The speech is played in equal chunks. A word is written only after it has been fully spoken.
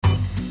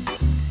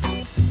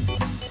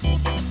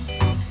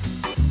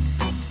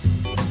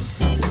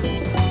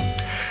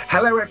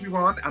Hello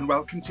everyone and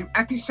welcome to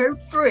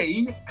episode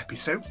 3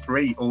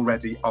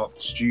 already of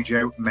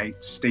Studio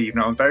Mate Steve.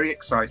 Now I'm very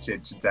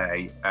excited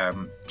today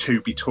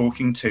to be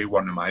talking to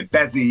one of my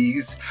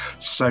bezies,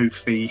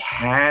 Sophy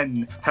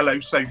Henn.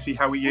 Hello Sophie,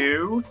 how are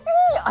you?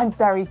 I'm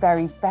very,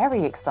 very,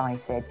 very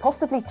excited,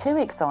 possibly too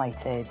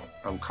excited.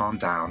 Oh, calm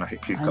down. I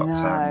hope you've got,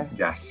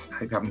 yes, I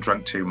hope you haven't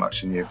drunk too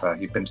much and you've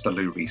been to the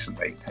loo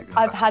recently.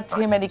 I've had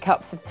too many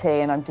cups of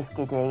tea and I'm just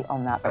giddy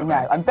on that. But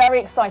no, I'm very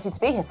excited to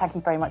be here. Thank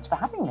you very much for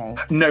having me.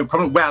 No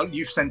problem. Well,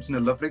 you've sent in a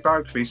lovely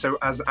biography, so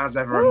as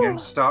ever, I'm going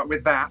to start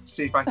with that,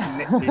 see if I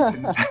can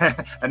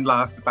nitpick and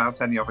laugh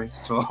about any of it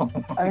at all.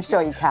 I'm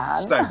sure you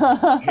can. So,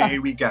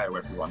 here we go,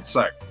 everyone.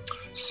 So,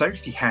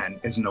 Sophy Henn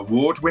is an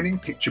award-winning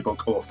picture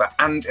book author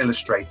and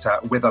illustrator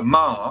with a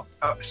MA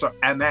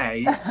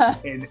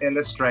in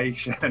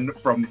illustration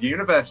from the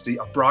University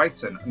of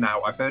Brighton.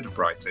 Now, I've heard of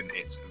Brighton.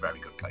 It's a very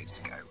good place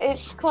to go.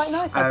 It's quite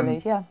nice, I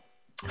believe, yeah.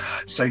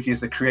 Sophy is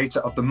the creator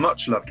of the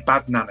much-loved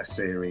Bad Nana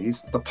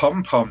series, the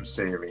Pom Pom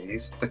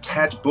series, the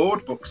Ted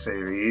Board Book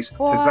series,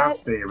 Pizzazz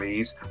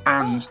series,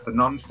 and the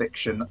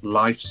non-fiction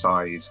Life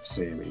Size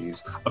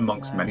series,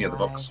 amongst many other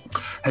books.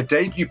 Her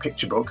debut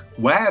picture book,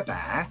 Were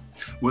Bear,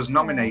 was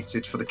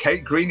nominated for the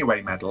Kate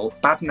Greenaway Medal.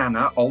 Bad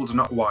Nana, Older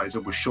Not Wiser,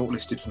 was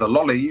shortlisted for the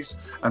Lollies,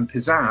 and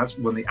Pizzazz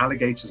won the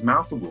Alligator's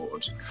Mouth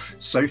Award.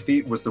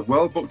 Sophy was the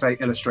World Book Day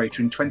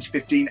illustrator in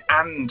 2015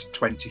 and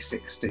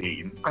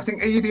 2016. I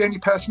think, are you the only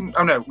person?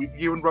 Oh no,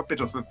 you and Rob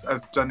Biddulph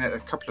have done it a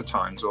couple of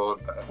times, or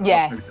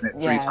yes, done it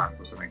 3 times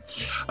or something.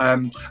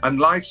 And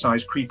Life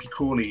Size Creepy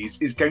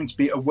Crawlies is going to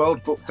be a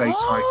World Book Day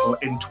title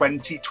in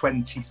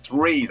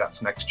 2023.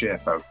 That's next year,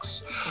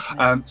 folks.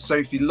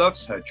 Sophy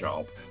loves her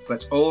job,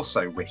 but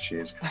also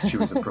wishes she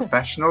was a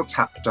professional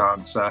tap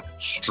dancer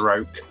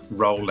stroke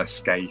roller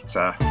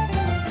skater.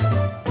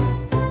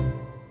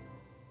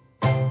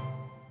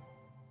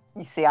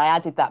 You see, I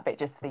added that bit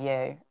just for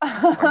you.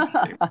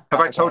 Thank you.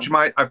 Have I told you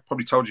I've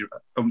probably told you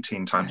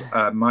umpteen times,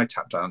 my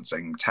tap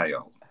dancing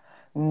tale?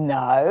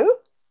 No.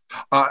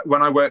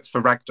 When I worked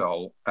for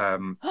Ragdoll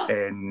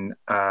in,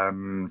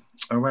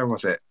 where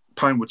was it?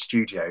 Pinewood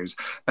Studios,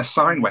 a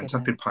sign went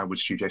up in Pinewood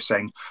Studios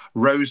saying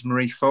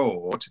Rosemary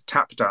Ford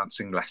tap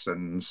dancing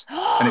lessons,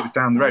 and it was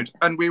down the road.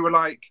 And we were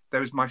like,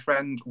 there was my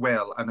friend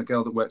Will and a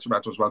girl that worked at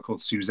Ragdoll as well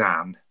called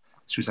Suzanne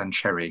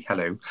Cherry,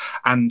 hello.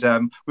 And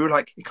we were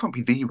like, it can't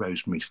be the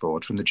Rosemary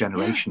Ford from the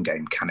Generation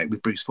game, can it,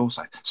 with Bruce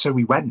Forsyth? So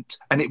we went,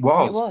 and it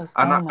was.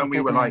 And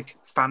we were like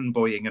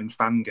fanboying and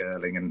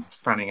fangirling and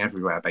fanning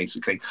everywhere,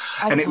 basically.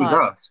 It was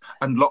us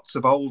and lots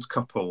of old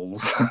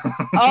couples.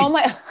 Oh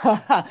my!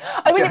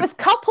 I mean, it was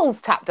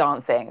couples tap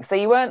dancing, so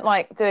you weren't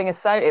like doing a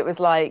solo. It was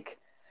like.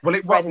 Well,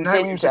 it was no.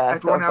 It was just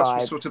everyone else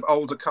was sort of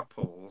older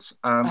couples.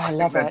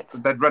 I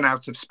think they'd run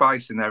out of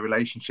spice in their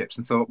relationships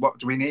and thought, "What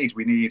do we need?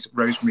 We need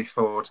Rosemary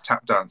Ford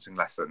tap dancing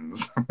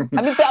lessons."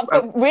 I mean,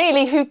 but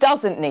really, who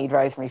doesn't need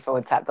Rosemary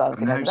Ford tap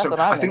dancing lessons? That's what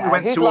I think. We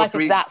went whose life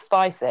is that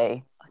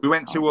spicy? We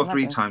went 2 or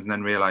 3 times and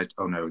then realised,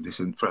 oh no, this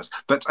isn't for us.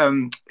 But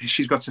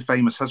she's got a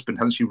famous husband,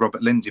 hasn't she,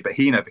 Robert Lindsay? But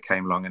he never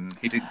came along and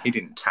he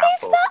didn't tap.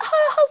 Is that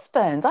her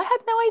husband? I had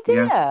no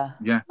idea.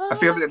 Yeah. I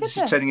feel that this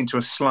is turning into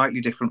a slightly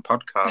different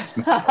podcast.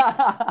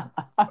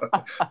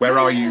 Where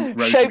are you,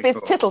 Rosemary Showbiz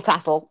Ford? Tittle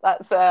tattle.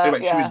 That's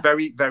anyway, she was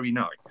very, very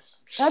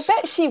nice. I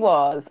bet she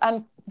was,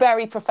 and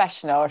very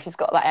professional. She's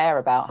got that air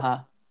about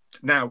her.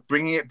 Now,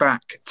 bringing it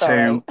back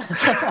to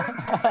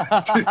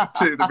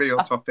the real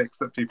topics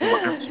that people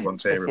actually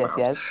want to hear about.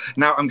 Yes.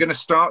 Now, I'm going to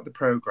start the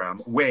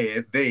programme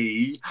with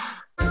the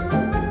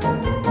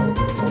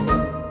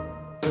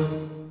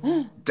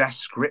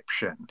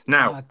description.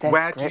 Now,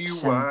 where do you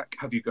work?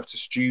 Have you got a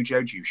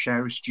studio? Do you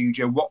share a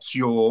studio? What's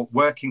your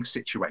working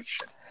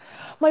situation?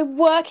 My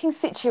working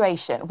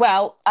situation.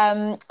 Well,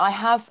 I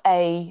have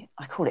I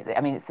call it,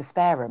 I mean, it's the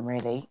spare room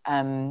really.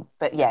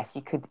 But yes,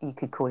 you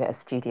could call it a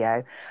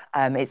studio.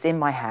 It's in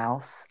my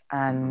house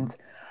and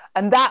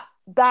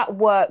that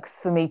works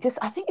for me.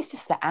 I think it's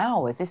just the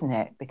hours, isn't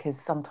it? Because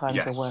sometimes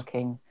you're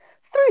working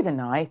through the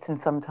night and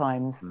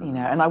sometimes,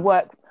 and I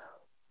work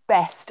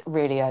best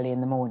really early in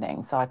the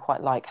morning. So I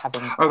quite like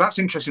having. Oh, that's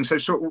interesting.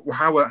 So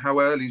how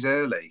early's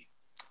early?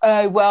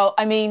 Oh, well,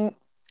 I mean,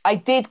 I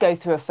did go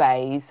through a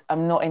phase.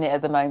 I'm not in it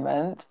at the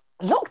moment.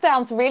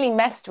 Lockdown's really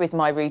messed with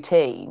my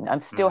routine. I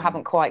still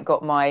haven't quite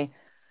got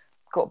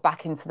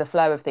back into the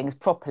flow of things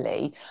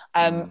properly.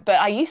 But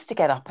I used to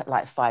get up at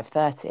like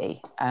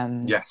 5:30.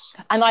 Yes.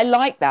 And I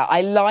like that.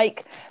 I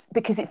like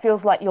because it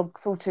feels like you've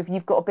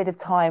got a bit of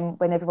time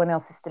when everyone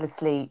else is still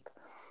asleep.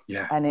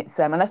 Yeah. And it's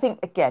and I think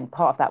again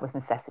part of that was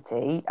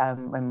necessity.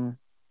 When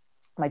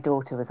my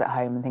daughter was at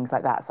home and things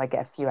like that, so I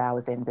get a few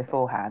hours in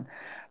beforehand.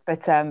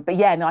 But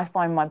yeah, no, I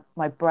find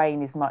my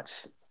brain is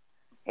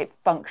it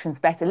functions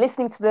better.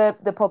 Listening to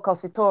the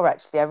podcast with Tor,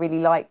 actually, I really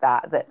like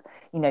that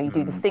you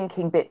do the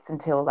thinking bits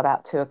until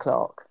about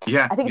 2:00.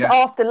 Yeah. I think it's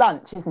after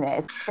lunch, isn't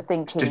it? It's the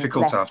thinking. It's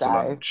difficult after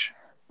lunch.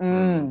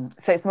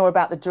 So it's more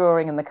about the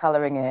drawing and the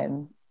colouring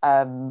in.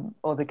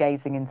 or the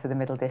gazing into the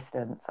middle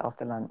distance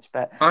after lunch.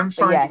 I'm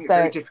But yeah, finding it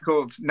very so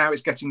difficult now.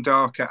 It's getting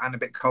darker and a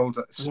bit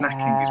colder.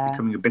 Snacking is yeah,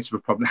 becoming a bit of a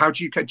problem. How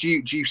do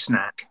you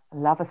snack? I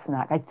love a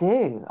snack. I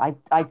do. I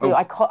do.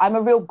 Oh, I'm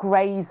a real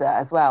grazer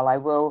as well. I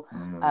will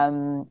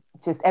mm,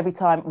 just every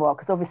time. Well,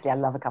 because obviously I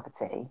love a cup of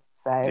tea,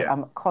 so yeah,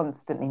 I'm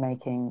constantly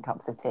making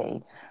cups of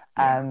tea.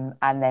 yeah.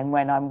 And then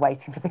when I'm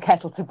waiting for the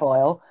kettle to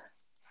boil,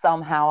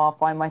 somehow I'll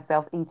find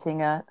myself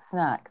eating a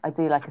snack. I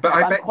do like a But snack, I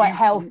but I'm bet quite you.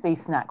 healthy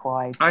snack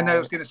wise. I know. I So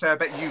was going to say. I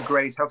bet you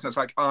graze healthy. It's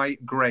like I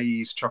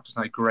graze chocolates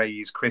and I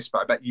graze crisp.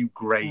 But I bet you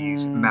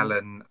graze mm.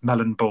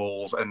 melon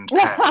balls and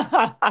pears.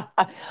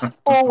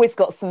 Always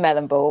got some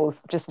melon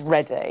balls just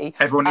ready.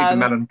 Everyone needs a Um,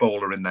 melon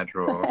baller in their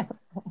drawer.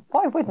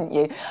 Why wouldn't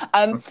you?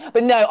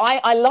 But no,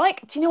 I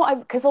like. Do you know what?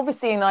 Because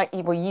obviously, like,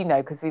 well, you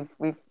know, because we've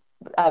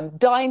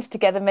dined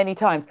together many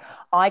times.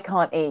 I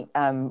can't eat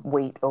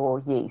wheat or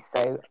yeast,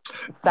 so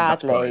That's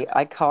sadly, right.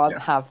 I can't Yeah,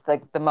 have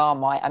the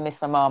Marmite. I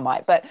miss my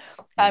Marmite, but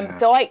yeah,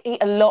 so I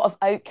eat a lot of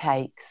oat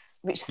cakes,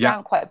 which yeah.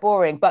 sound quite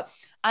boring. But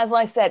as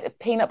I said,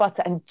 peanut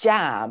butter and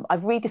jam.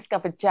 I've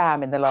rediscovered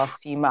jam in the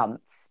last few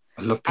months.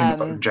 I love peanut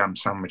butter and Um, jam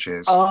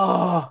sandwiches.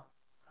 oh,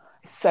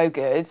 so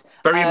good.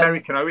 Very Um,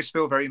 American. I always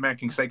feel very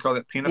American because they call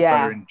it peanut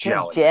butter Yeah, and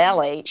jelly.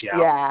 jelly. Yeah,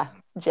 Jelly.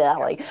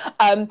 Yeah. jelly.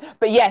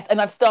 But yes,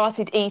 and I've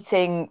started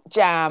eating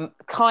jam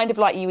kind of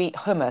like you eat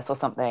hummus or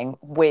something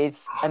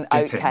with an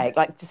oat Dipping. cake,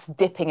 like just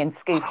dipping and Oh,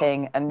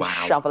 scooping and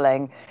wow.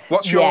 shoveling.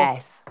 What's your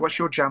Yes. what's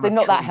your jam So of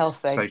not that choice,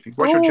 healthy. Sophie?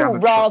 What's your jam Oh,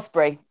 of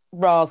choice?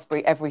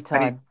 raspberry every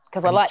Any time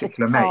because I any like the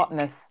particular make?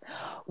 tartness.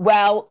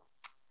 Well,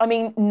 I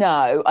mean,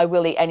 no, I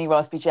will eat any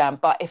raspberry jam,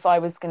 but if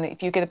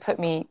you're gonna put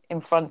me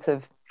in front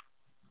of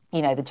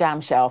the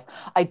jam shelf,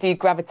 I do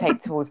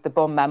gravitate towards the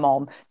Bon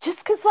Maman just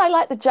because I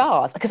like the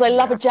jars, because I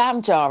love a Yeah.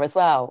 jam jar as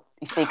well.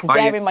 You see, because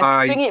they're I in my,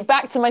 I bringing it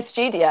back to my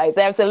studio,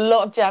 there's a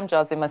lot of jam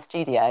jars in my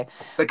studio.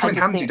 they come I in just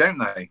handy, think, don't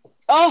they?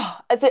 oh,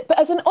 but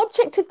as an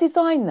object of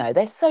design, though,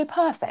 they're so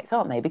perfect,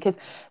 aren't they? Because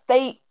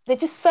they're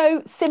just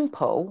so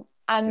simple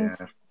and,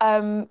 Yeah.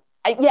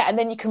 yeah, and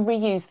then you can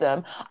reuse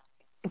them.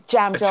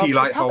 Jam A tea jars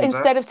light holder.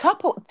 instead of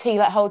tea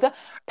light holder,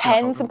 Tea light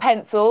pens holder. and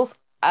pencils,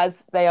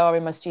 as they are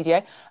in my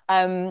studio.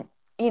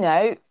 You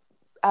know,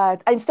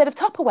 instead of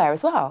Tupperware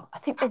as well. I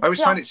think they're I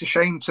always find just it's a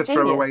shame to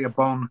throw genius. away a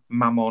Bon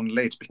Maman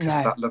lid because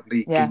of No, that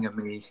lovely yeah,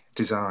 ginghamy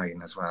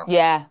design as well.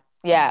 yeah,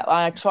 yeah. Yeah.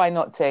 I try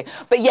not to,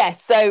 but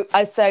yes. So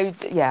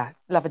yeah,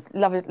 love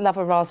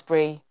a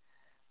raspberry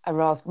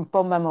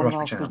Bon Maman Raspberry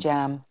raspberry jam.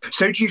 jam.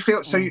 So do you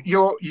feel so Mm.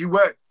 you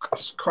work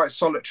quite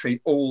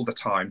solitary all the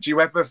time? Do you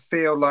ever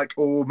feel like,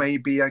 oh,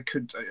 maybe I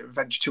could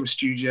venture to a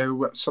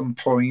studio at some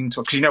point?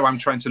 Or because I'm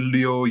trying to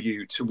lure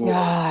you Yeah,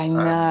 I towards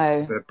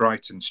know. the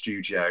Brighton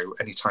studio.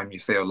 Anytime you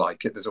feel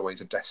like it, there's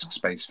always a desk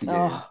space for you.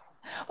 Oh,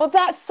 well,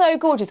 that's so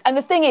gorgeous. And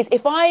the thing is,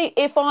 if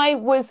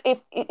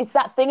it's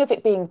that thing of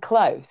it being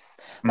close,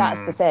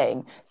 that's the Mm.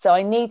 thing. So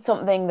I need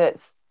something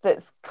that's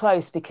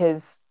close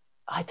because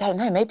I don't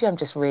know, maybe I'm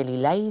just really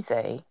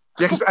lazy.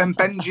 Yeah, because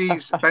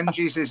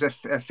Benji's is a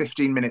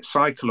 15-minute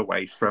cycle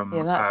away Yeah, from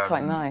that's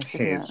quite nice,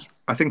 isn't his.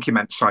 I think he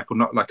meant cycle,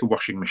 not like a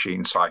washing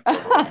machine cycle.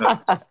 Or, no, I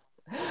it?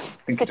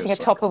 think he Sitting does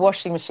atop a cycle.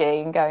 washing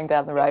machine going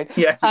down the road.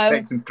 Yes, it Um,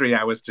 takes him 3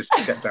 hours to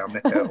get down the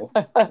hill.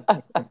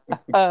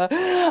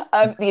 the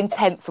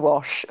intense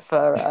wash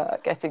for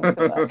getting to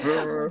work.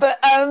 But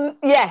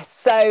yes,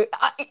 so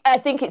I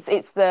think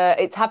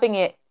it's having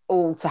it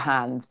all to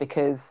hand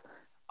because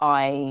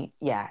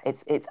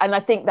it's and I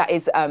think that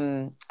is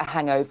a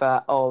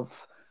hangover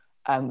of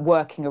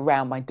working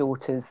around my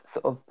daughter's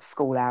sort of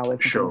school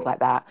hours and things Sure. like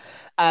that.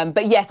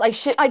 But yes, I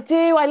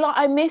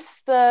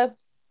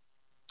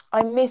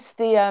miss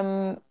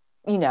the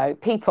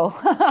people.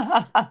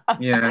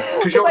 Yeah,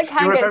 because Because I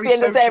can get to the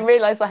end of the day and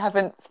realise I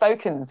haven't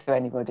spoken to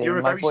anybody you're and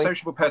a my very voice.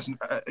 sociable person.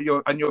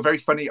 You're very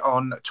funny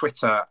on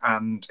Twitter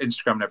and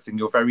Instagram and everything.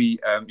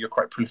 You're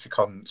quite prolific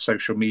on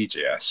social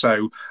media.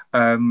 So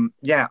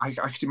yeah, I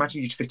could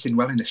imagine you'd fit in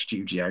well in a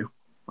studio.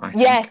 I Yes,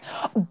 think.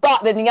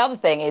 but then the other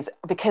thing is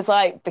because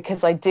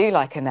I do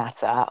like a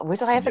natter,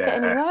 would I ever get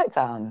any Yeah, work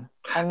done?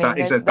 I mean, that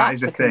is there's that that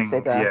is a to thing.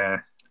 consider. Yeah,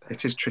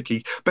 it is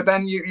tricky. But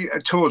then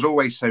Tor's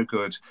always so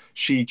good.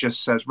 She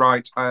just says,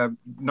 "Right,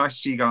 nice to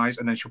see you guys,"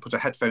 and then she'll put her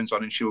headphones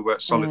on and she'll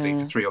work solidly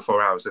for Mm, 3 or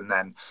 4 hours, and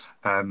then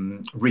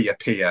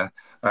reappear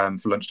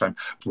for lunchtime.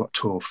 What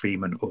Tor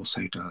Freeman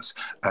also does.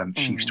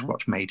 She used to mm.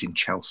 watch Made in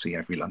Chelsea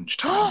every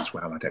lunchtime as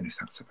well. I don't know if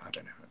that's. I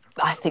don't know.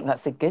 I think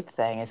that's a good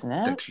thing, isn't Don't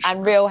it? you And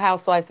should. Real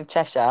Housewives of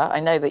Cheshire. I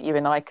know that you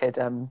and I could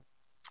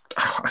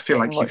I feel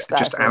sit and like watch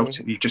that for you.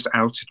 you've just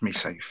outed me, I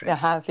Sophie.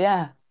 have,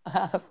 yeah. I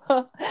have.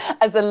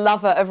 As a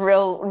lover of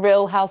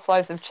Real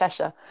Housewives of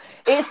Cheshire.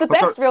 It's the I've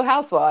got best Real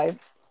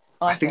Housewives,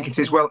 I I think think. it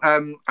is. Well,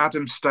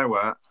 Adam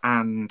Stower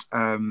and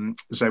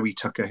Zoe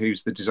Tucker,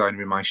 who's the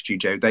designer in my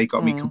studio, they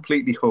got me Mm,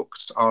 completely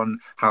hooked on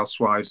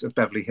Housewives of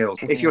Beverly Hills.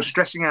 If you're brilliant.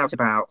 stressing out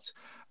about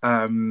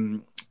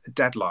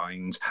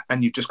deadlines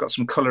and you've just got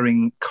some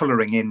colouring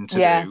in to Yeah.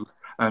 do,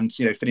 and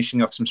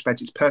finishing off some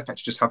spreads, it's perfect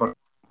to just have on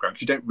boring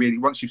because you don't really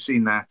once you've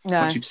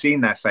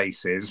seen their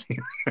faces, you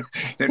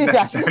don't Yeah.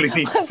 necessarily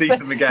need to see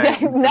them again.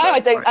 No, I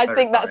don't. Quite I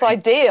think that's terrifying.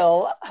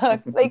 ideal.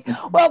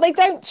 They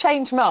don't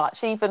change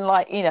much, even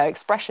like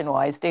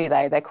expression-wise, do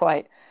they? They're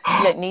quite.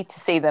 You don't need to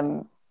see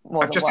them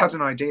more I've than just had once.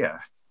 an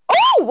idea.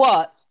 Oh,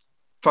 what?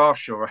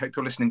 Farshaw, I hope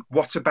you're listening.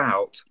 What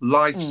about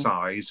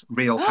life-size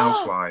Real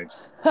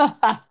Housewives? I think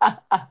I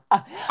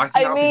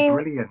that would be mean,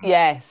 brilliant.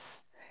 yes,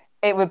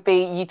 it would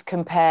be. You'd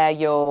compare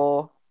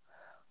your.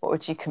 What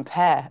would you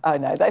compare? Oh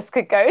no, let's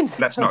keep going.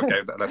 Let's not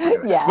go there. Let's not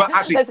go there. Yeah. Well,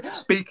 actually,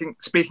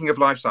 speaking of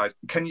life size,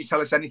 can you tell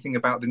us anything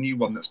about the new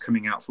one that's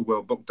coming out for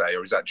World Book Day,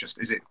 or is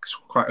it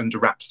quite under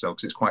wraps still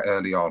because it's quite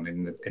early on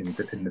in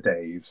the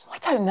days? I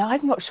don't know.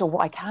 I'm not sure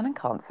what I can and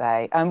can't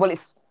say. Well,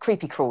 it's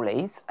Creepy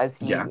Crawlies,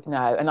 as Yeah. you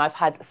know, and I've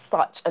had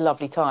such a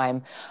lovely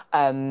time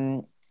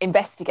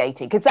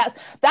investigating, because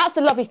that's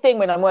the lovely thing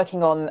when I'm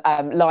working on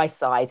life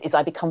size, is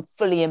I become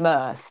fully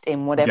immersed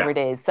in whatever it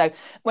is. So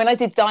when I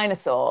did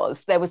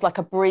dinosaurs, there was like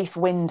a brief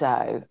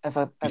window of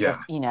a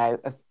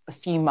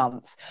few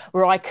months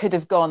where I could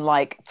have gone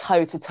like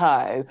toe to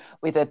toe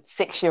with a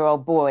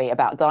 6-year-old boy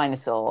about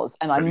dinosaurs,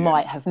 and I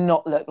might have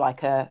not looked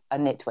like a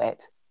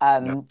nitwit.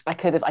 I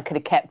could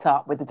have kept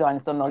up with the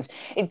dinosaur knowledge.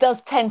 It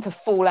does tend to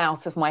fall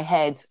out of my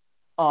head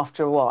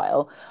after a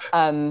while.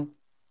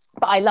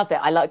 But I love it.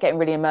 I like getting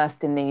really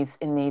immersed in these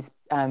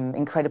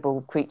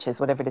incredible creatures,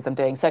 whatever it is I'm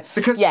doing. So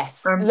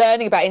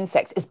learning about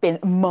insects has been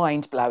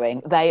mind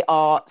blowing. They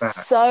are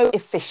so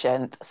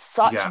efficient,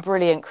 such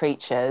brilliant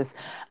creatures.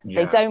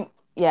 They don't,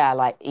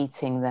 like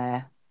eating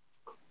their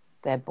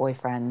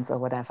boyfriends or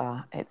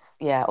whatever. It's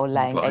or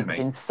laying eggs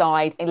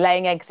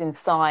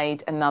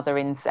inside another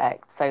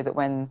insect, so that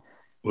when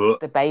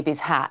the babies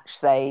hatch,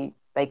 they've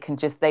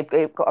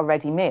got a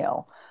ready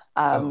meal.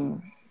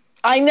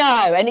 I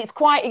know, and it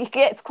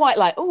gets quite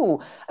like,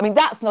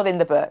 that's not in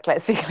the book,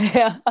 let's be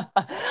clear.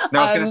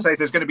 No, I was going to say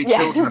there's going to be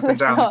children up and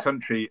down the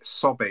country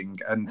sobbing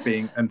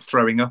and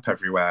throwing up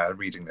everywhere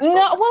reading this book.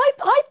 No, well,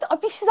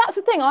 that's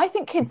the thing. I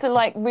think kids are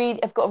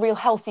have got a real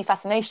healthy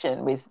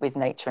fascination with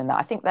nature, and that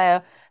I think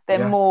they're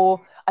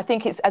more. I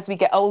think it's as we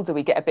get older,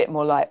 we get a bit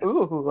more like,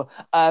 ooh.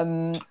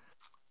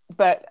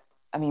 But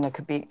I mean, I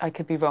could be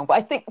wrong. But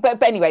I think,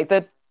 but anyway,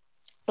 the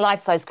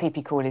life-size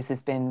Creepy Crawlies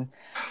has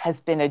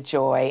been a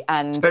joy,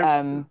 and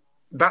so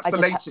that's the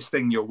latest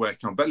thing you're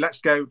working on. But let's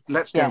go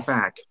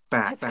back.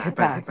 I'll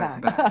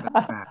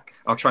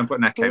try and put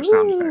an echo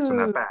sound effect on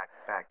that back.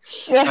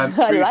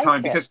 Through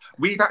time, because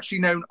we've actually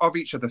known of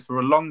each other for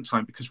a long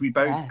time, because we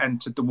both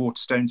entered the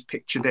Waterstones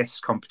Picture This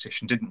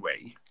competition, didn't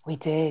we? We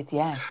did,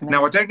 yes.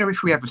 Now I don't know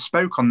if we ever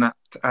spoke on that.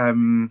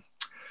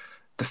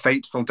 The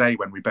fateful day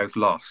when we both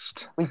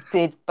lost. We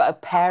did, but a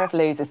pair of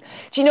losers.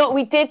 Do you know what?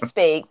 We did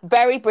speak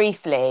very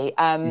briefly,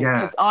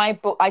 because I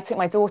took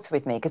my daughter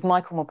with me, because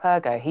Michael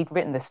Morpurgo, he'd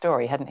written the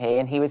story, hadn't he?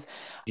 And he was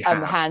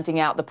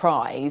handing out the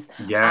prize.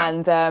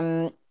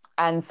 Yeah.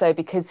 And so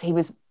because he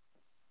was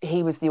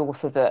the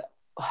author that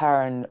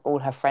her and all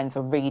her friends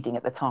were reading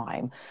at the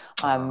time,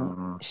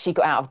 she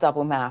got out of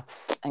double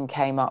maths and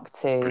came up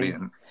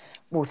to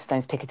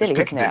Waterstones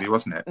Piccadilly,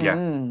 wasn't it? Yeah.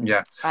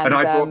 And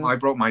I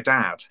brought my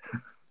dad.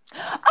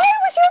 Oh,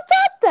 was your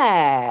dad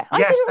there?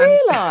 I didn't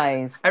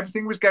realise.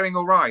 Everything was going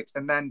all right,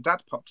 and then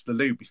Dad popped to the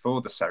loo before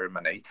the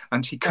ceremony,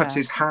 and he cut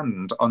his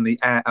hand on the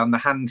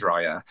hand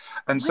dryer,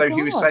 and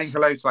he was saying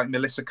hello to like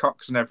Melissa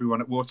Cox and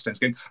everyone at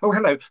Waterstones, going, "Oh,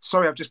 hello,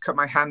 sorry, I've just cut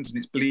my hand and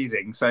it's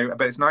bleeding. So,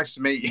 but it's nice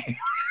to meet you."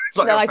 It's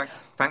like,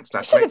 thanks, Dad.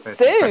 You should have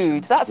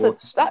sued. That's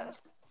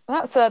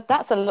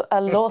a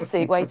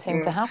lawsuit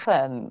waiting to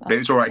happen. But it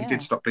was all right. He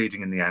did stop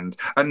bleeding in the end,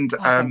 and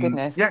thank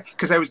goodness. Yeah,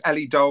 because there was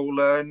Ellie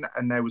Dolan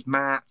and there was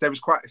Matt. There was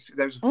quite a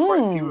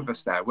few of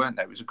us there, weren't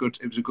there? It was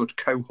a good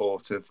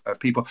cohort of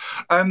people.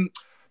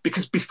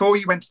 Because before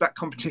you went to that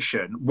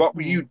competition, what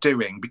were you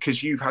doing?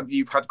 Because you've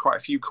had quite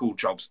a few cool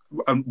jobs.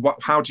 And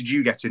how did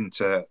you get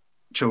into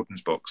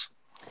children's books?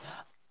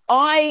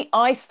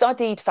 I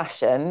studied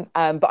fashion,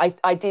 but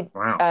I did.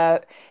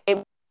 Wow. It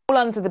was all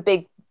under the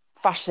big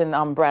fashion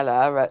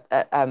umbrella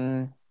at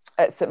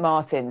St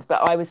Martin's,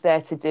 but I was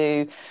there to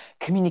do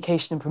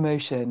communication and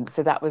promotion.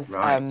 So that was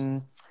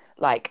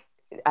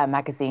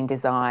magazine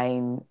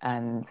design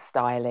and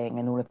styling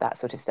and all of that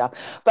sort of stuff.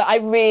 But I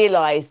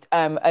realised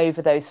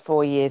over those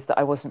 4 years that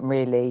I wasn't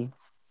really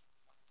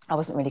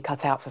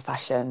cut out for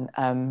fashion.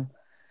 I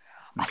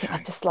think I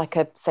just like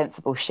a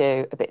sensible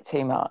shoe a bit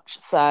too much.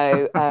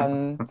 So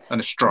and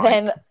a stripe.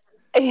 Then,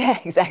 yeah,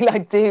 exactly. I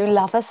do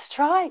love a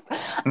stripe.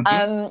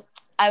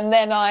 And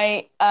then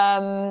there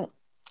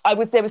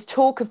was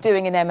talk of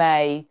doing an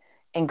MA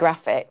in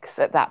graphics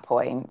at that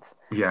point.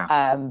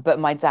 Yeah. But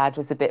my dad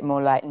was a bit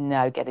more like,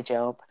 no, get a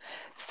job.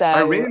 So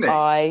oh,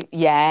 really?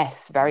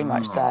 Yes, very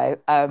much so.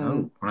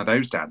 One of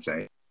those dads,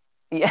 eh?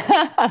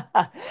 Yeah.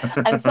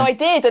 And so I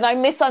did, and I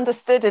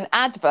misunderstood an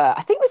advert.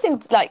 I think it was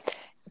in like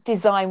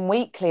Design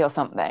Weekly or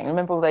something.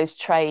 Remember all those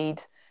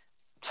trade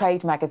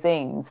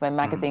magazines when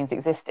magazines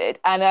existed?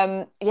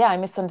 And I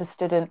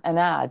misunderstood an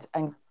ad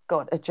and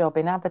got a job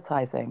in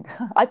advertising.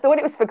 I thought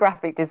it was for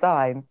graphic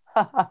design.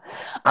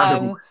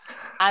 Oh.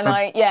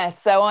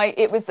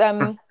 It was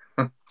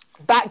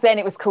back then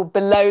it was called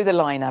below the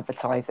line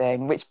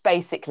advertising, which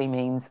basically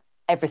means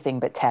everything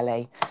but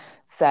telly.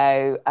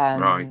 So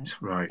Right.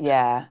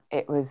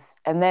 it was,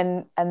 and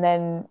then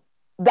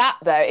that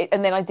though,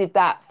 and then I did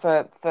that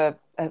for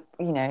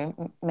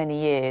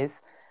many years,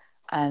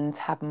 and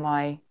had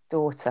my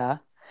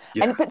daughter.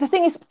 Yeah. But the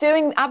thing is,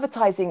 doing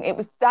advertising,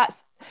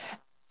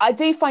 I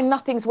do find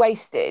nothing's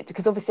wasted,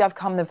 because obviously I've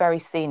come the very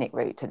scenic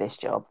route to this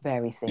job,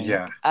 very scenic.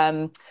 Yeah.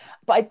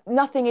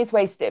 Nothing is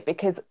wasted,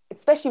 because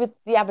especially with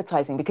the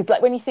advertising, because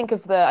like when you think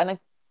of I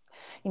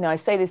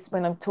say this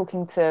when I'm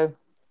talking to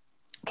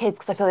kids,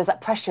 because I feel there's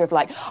that pressure of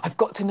like, I've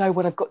got to know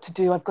what I've got to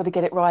do, I've got to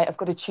get it right, I've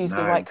got to choose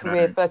the right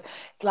career first.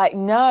 It's like,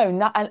 no,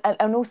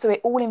 and also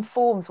it all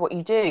informs what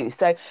you do.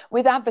 So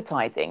with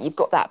advertising, you've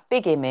got that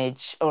big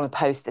image on a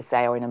poster,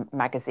 say, or in a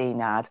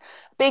magazine ad,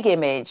 big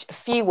image, a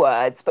few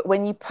words, but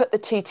when you put the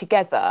two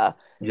together,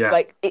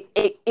 like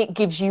it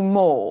gives you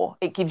more.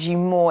 It gives you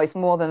more. It's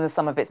more than the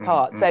sum of its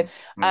parts.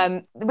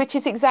 Which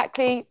is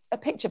exactly a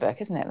picture book,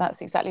 isn't it?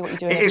 That's exactly what you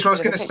do. It is what I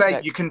was going to say.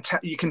 You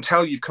can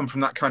tell you've come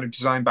from that kind of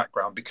design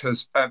background,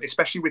 because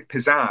especially with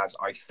pizzazz,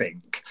 I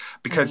think,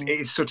 because it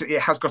is it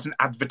has got an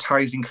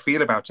advertising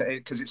feel about it,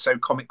 because it's so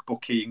comic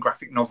booky and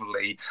graphic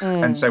novel-y,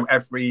 and so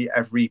every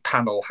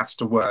panel has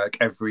to work,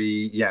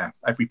 every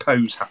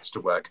pose has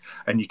to work,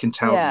 and you can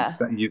tell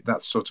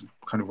that's sort of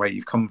kind of where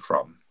you've come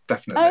from.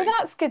 Definitely. Oh,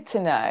 that's good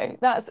to know.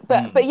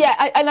 But yeah,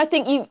 I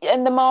think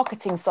and the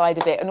marketing side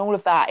of it and all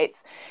of that,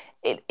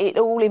 it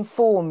all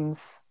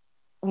informs,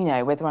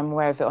 whether I'm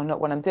aware of it or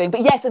not, what I'm doing.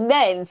 But yes, and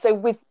then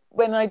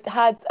when I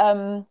had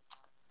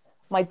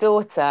my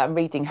daughter, I'm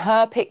reading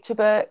her picture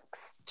books.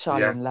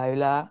 Charlie and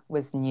Lola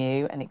was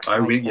new and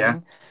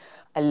exciting.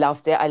 I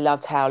loved it. I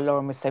loved how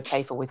Lauren was so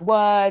playful with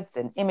words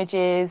and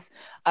images.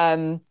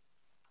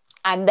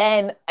 And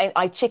then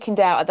I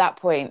chickened out at that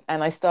point,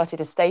 and I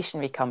started a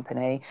stationery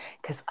company,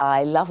 because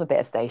I love a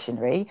bit of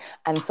stationery.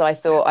 And so I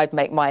thought I'd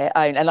make my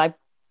own. And I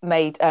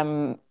made,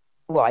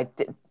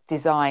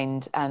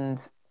 designed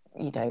and,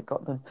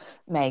 got them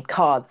made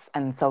cards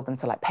and sold them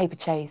to like Paper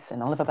Chase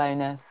and Oliver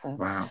Bonus. And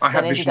wow. I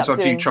have visions of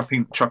you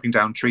chopping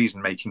down trees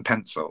and making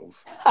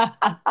pencils.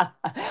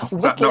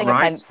 Whittling a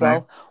pencil.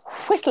 No?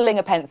 Whittling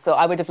a pencil.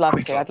 I would have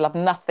loved to. I'd love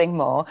nothing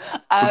more.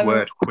 Good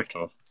word,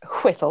 whittle.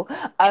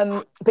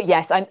 But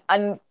yes,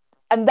 and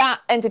that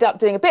ended up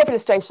doing a bit of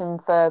illustration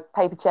for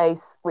Paper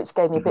Chase, which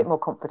gave me a bit more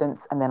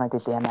confidence, and then I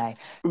did the MA.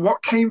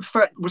 What came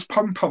first? Was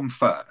Pom Pom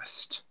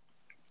first?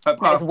 No,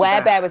 it's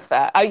Werebear was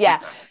first. Oh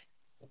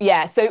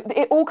yeah. So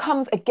it all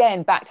comes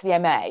again back to the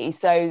MA.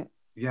 So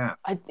did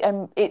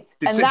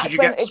you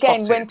get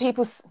spotted? When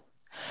people.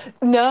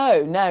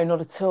 No, not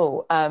at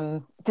all.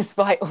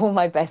 Despite all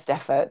my best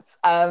efforts.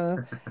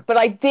 But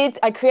I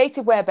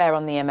created Werebear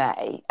on the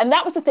MA. And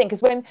that was the thing,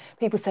 because when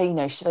people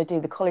say, should I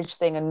do the college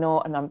thing or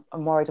not? And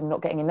I'm worried I'm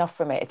not getting enough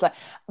from it. It's like,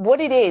 what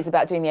it is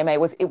about doing the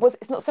MA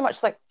it's not so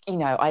much like,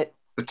 I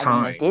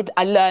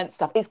learned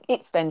stuff.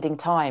 It's spending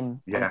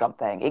time on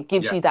something. It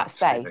gives you that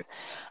space.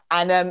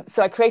 And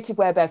so I created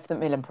Werebear for the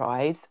Macmillan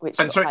Prize, which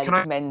was highly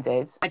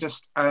commended. I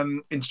just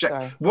interject?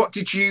 Sorry.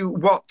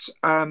 What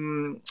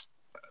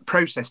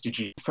process did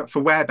you for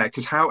Werebear?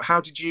 Because how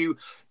did you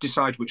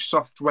decide which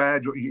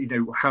software?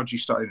 How do you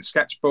start in a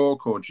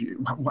sketchbook, or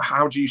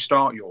how do you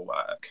start your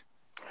work?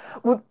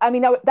 Well, I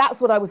mean, that's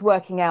what I was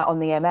working out on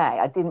the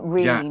MA. I didn't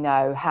really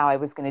know how I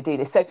was going to do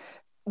this. So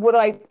what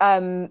I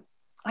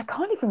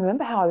can't even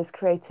remember how I was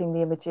creating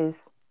the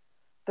images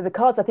for the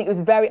cards. I think it was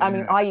I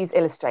mean, I use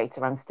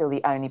Illustrator. I'm still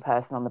the only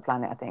person on the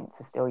planet, I think,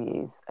 to still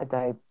use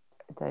Adobe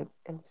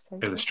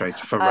Illustrator.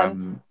 Illustrator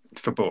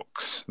for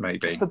books,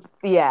 maybe. But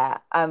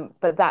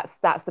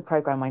that's the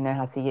program I know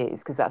how to use,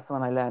 because that's the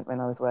one I learned when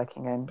I was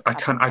working in. I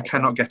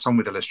cannot get on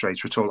with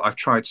Illustrator at all. I've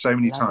tried so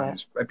many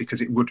times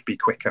because it would be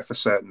quicker for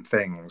certain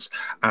things,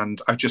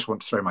 and I just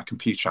want to throw my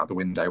computer out the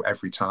window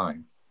every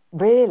time.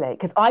 Really?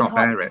 Because I can't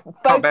bear it.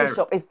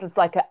 Photoshop is just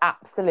like an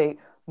absolute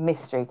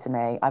mystery to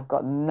me. I've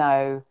got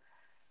no.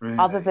 Really?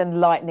 Other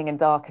than lightening and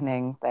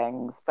darkening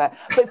things, but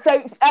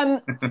so for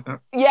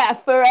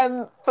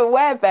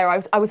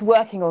Werebear, I was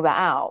working all that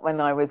out when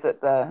I was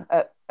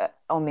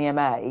on the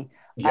MA,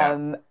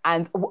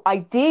 and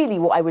ideally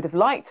what I would have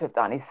liked to have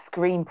done is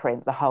screen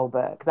print the whole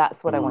book.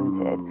 That's what I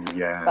wanted,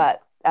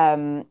 but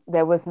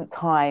there wasn't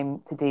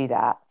time to do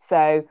that.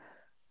 So,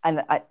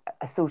 and I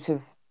sort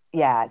of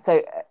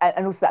so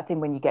and also that thing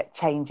when you get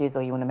changes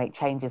or you want to make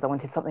changes, I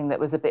wanted something that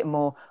was a bit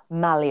more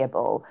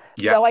malleable.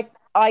 So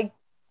I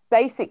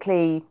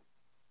basically,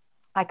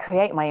 I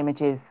create my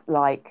images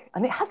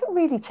and it hasn't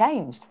really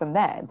changed from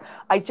then.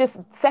 I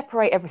just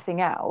separate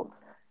everything out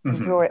and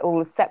draw it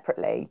all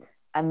separately,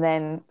 and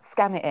then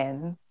scan it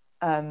in,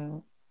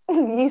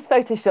 use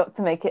Photoshop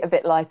to make it a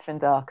bit lighter and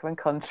darker and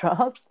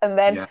contrast. And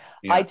then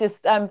I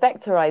just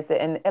vectorize it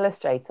in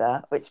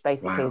Illustrator, which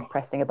basically is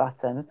pressing a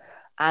button.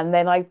 and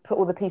then I put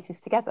all the pieces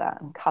together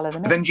and colour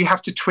them But in. then do you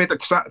have to twiddle?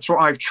 Because that's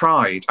what I've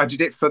tried. I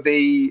did it for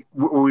we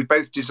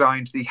both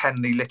designed the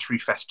Henley Literary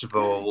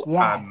Festival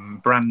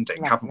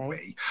branding, haven't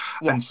we?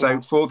 Yes, and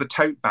so for the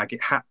tote bag,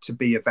 it had to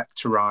be a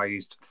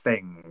vectorized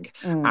thing.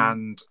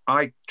 And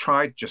I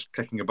tried just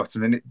clicking a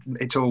button, and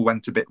it all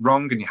went a bit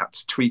wrong, and you had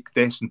to tweak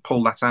this and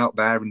pull that out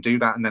there and do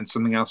that, and then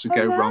something else would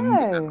go wrong.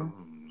 And then,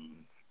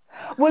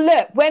 well,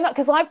 look,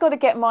 because I've got to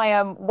get my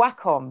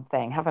Wacom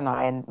thing, haven't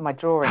I? And my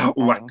drawing thing.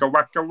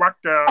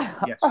 Wacka.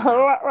 Yes.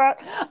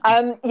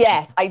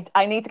 Yes,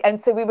 I need to.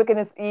 And so we were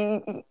going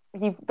to.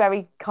 You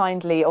very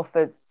kindly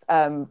offered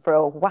for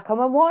a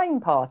Wacom and wine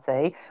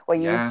party where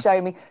you would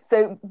show me.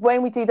 So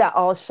when we do that,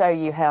 I'll show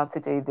you how to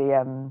do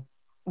the.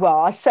 Well,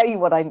 I'll show you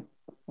what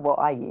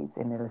I use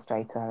in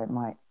Illustrator. It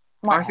might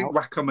I think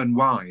Wacom and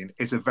Wine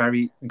is a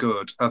very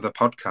good other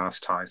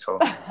podcast title.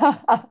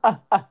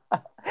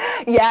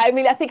 Yeah, I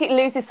mean, I think it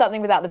loses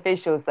something without the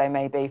visuals, though,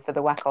 maybe, for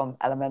the Wacom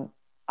element.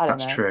 I don't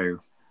know. That's true.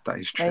 That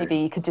is true. Maybe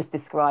you could just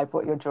describe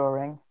what you're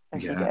drawing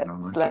as you get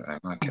slow. I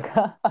like it.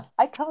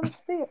 I can't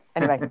see it.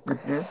 Anyway,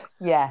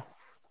 yes.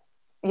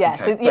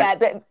 Okay,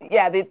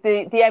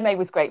 The MA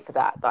was great for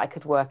that I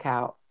could work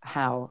out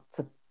how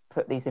to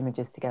put these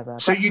images together.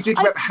 So you did,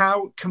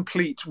 how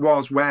complete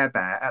was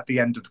Werebear at the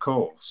end of the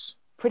course?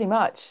 Pretty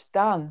much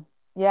done.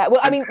 Yeah.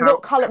 Well, I mean,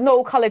 not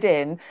all coloured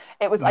in.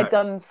 It was, I'd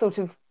done sort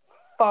of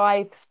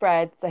 5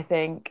 spreads, I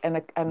think, and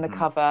the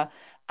cover,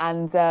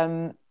 and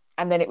then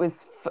it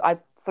was I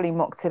fully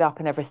mocked it up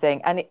and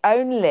everything, and it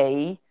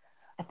only,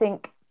 I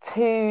think,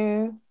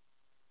 2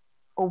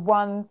 or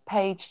 1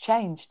 page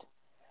changed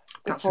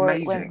before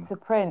it went to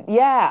print.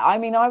 Yeah, I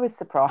mean, I was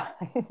surprised.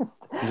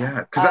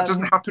 Yeah, because that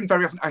doesn't happen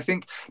very often. I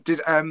think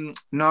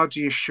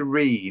Nadia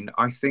Shireen,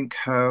 I think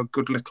her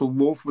Good Little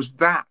Wolf was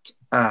that.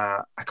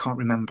 I can't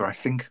remember. I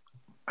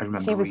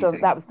remember she was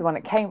reading. That was the one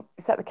at Cambridge.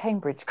 Is that the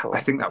Cambridge course?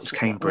 I think that was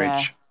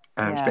Cambridge.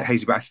 It's a bit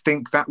hazy, but I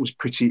think that was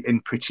pretty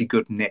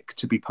good nick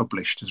to be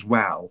published as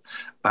well.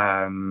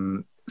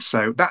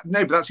 So but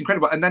that's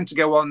incredible. And then to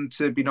go on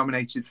to be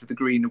nominated for the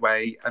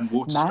Greenaway and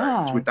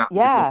Waterstones with that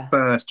little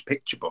first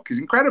picture book is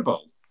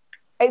incredible.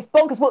 It's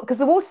bonkers because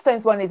the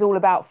Waterstones one is all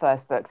about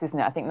first books, isn't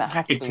it? I think that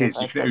has to be. It is.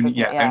 You can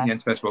only enter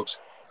first books.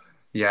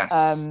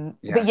 Yes.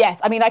 But yes,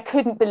 I mean, I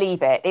couldn't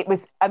believe it. It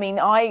was. I mean,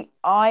 I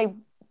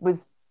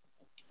was,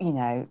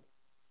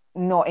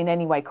 not in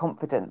any way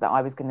confident that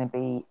I was going to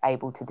be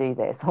able to do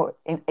this, or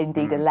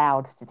indeed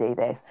allowed to do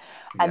this.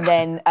 And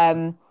then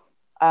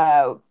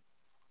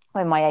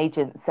when my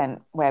agent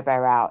sent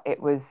Werebear out, it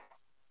was,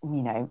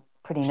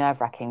 pretty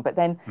nerve-wracking. But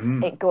then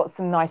it got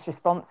some nice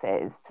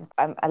responses.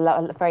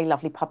 A very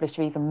lovely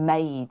publisher even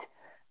made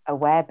a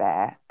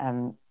Werebear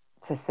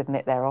to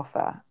submit their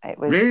offer. It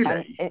was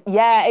really,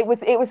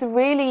 it was a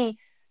really.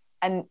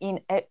 And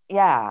it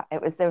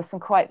was. There were some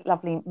quite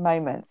lovely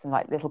moments, and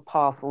like little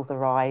parcels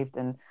arrived,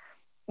 and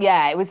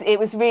it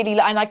was really.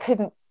 And I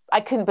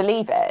couldn't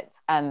believe it,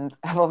 and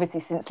I've obviously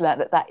since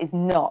learned that is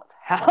not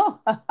how.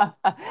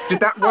 Did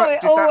that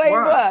work? Did that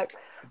work?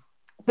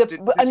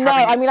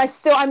 I mean,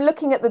 I'm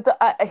looking at the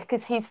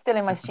because he's still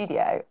in my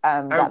studio.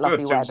 That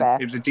lovely Werebear.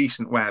 It was a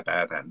decent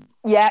Werebear then.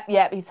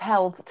 Yeah, he's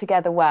held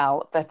together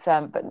well, but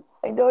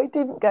I know I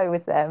didn't go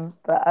with them,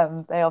 but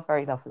they are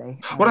very lovely.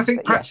 Well, I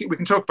think practically we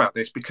can talk about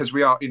this because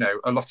we are,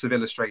 a lot of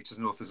illustrators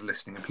and authors are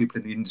listening and people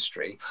in the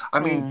industry. I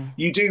mean,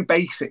 you do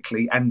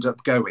basically end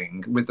up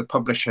going with the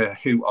publisher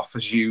who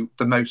offers you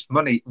the most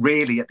money,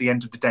 really, at the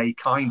end of the day,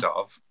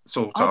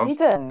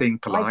 being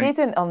polite. I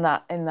didn't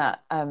in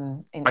that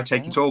instance. I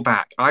take it all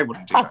back. I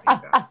wouldn't do that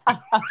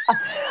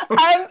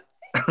either.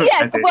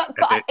 Yes,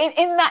 but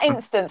in that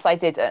instance, I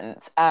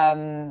didn't.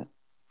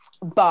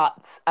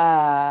 But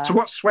so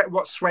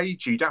what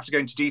swayed you? You don't have to go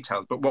into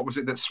details, but what was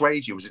it that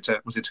swayed you? Was it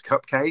a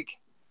cupcake?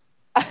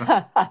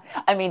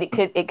 I mean, it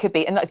could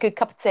be a good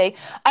cup of tea.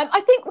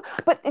 I think,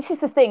 but this is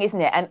the thing,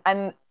 isn't it?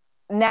 And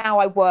now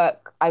I've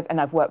worked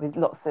with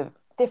lots of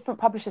different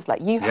publishers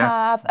like you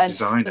have, and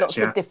designers, lots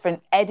of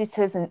different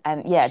editors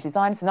and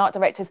designers and art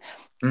directors,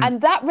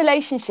 and that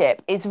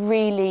relationship is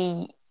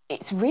really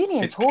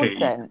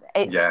important.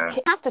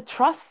 You have to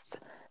trust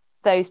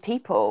those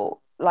people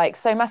like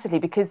so massively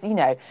because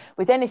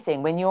with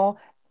anything, when you're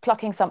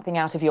plucking something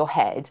out of your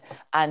head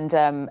and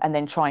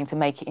then trying to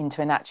make it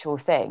into an actual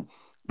thing,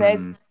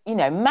 there's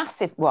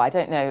massive. Well, I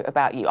don't know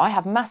about you. I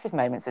have massive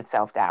moments of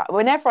self-doubt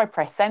whenever I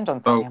press send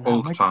on something. I'm like,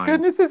 all the time.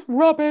 Goodness, it's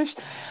rubbish.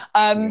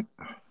 And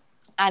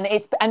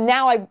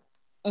now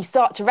you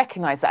start to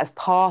recognise that as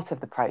part of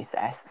the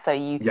process.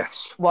 So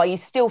while you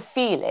still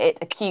feel it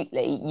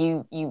acutely,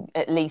 you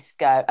at least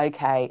go,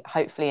 okay,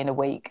 hopefully in a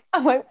week I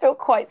won't feel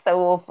quite so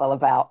awful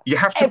about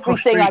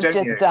everything I've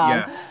just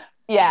done.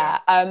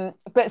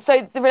 But so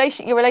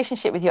your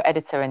relationship with your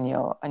editor and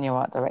your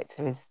art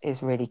director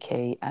is really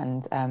key,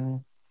 and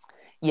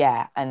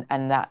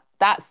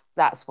that's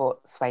that's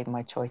what swayed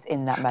my choice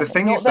in that The moment.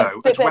 thing Not is, that,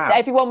 though, as but well,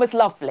 everyone was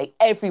lovely.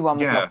 Everyone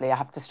was yeah, lovely. I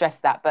have to stress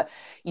that. But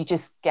you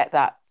just get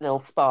that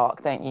little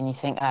spark, don't you? And you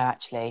think, oh,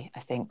 actually,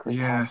 I think we'd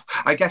yeah. have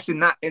I guess in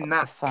lots of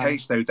that fun.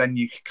 case, though, then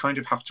you kind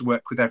of have to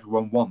work with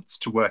everyone once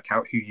to work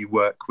out who you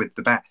work with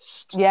the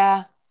best.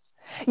 Yeah.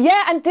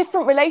 Yeah, and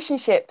different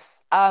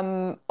relationships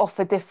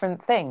offer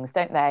different things,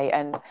 don't they?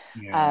 And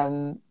Yeah,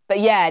 but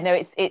yeah, no,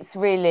 it's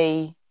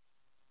really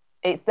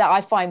it's that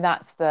I find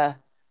that's the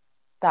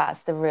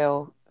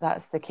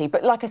key.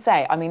 But like I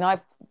say, I mean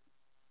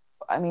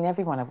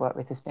everyone I've worked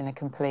with has been a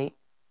complete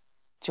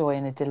joy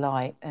and a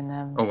delight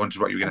I wondered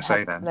what you were going and to say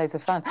had then. loads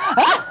of fun.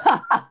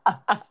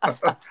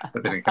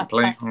 That didn't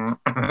complete.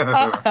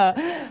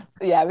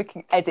 Yeah, we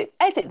can edit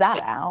that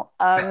out.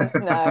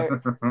 No,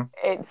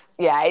 it's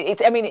yeah,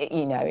 it's I mean,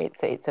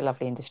 it's a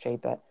lovely industry,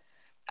 but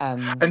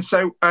And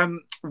so,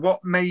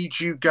 what made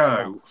you no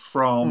go words.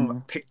 from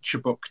Mm. picture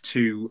book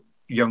to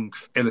young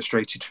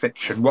illustrated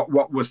fiction?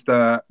 What was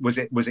was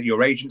it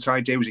your agent's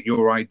idea? Was it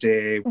your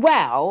idea?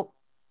 Well,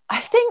 I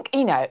think,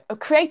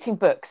 creating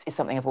books is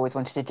something I've always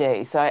wanted to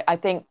do. So I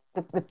think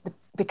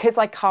because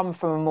I come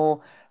from a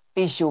more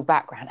visual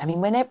background, I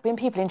mean, when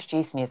people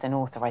introduce me as an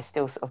author, I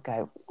still sort of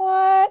go,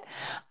 what?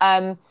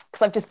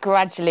 Because I'm just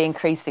gradually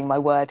increasing my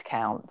word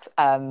count.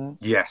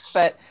 Yes.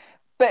 But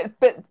but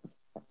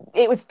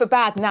it was for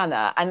Bad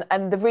Nana,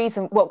 and the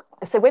reason, well,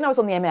 so when I was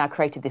on the MA, I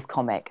created this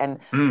comic, and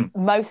Mm,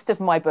 most of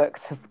my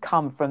books have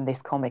come from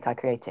this comic I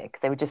created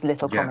because they were just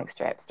little yeah. comic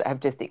strips that have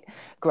just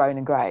grown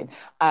and grown.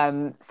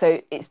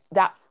 So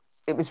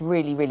it was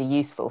really really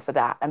useful for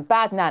that. And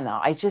Bad Nana,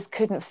 I just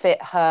couldn't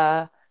fit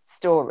her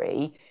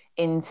story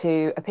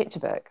into a picture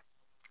book,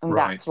 and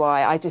that's Right.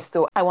 why I just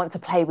thought I want to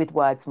play with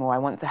words more. I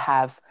want to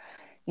have,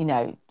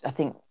 I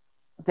think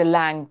the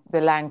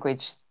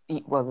language,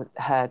 well,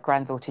 her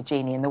granddaughter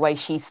Jeannie and the way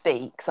she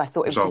speaks, I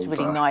thought it It's was just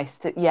really older. nice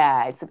to,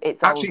 yeah,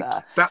 it's Actually,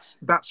 older.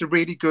 that's a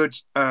really good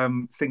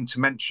thing to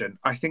mention.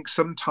 I think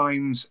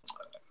sometimes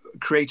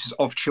creators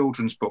of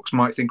children's books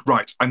might think,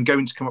 right, I'm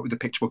going to come up with a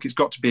picture book. It's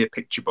got to be a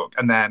picture book,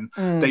 and then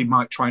they Mm,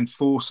 might try and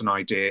force an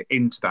idea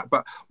into that.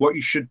 But what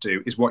you should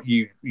do is what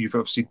you've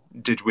obviously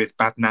did with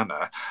Bad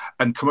Nana,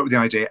 and come up with the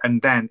idea,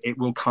 and then it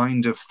will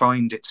kind of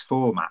find its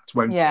format,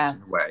 won't it? yeah,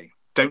 In a way,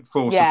 don't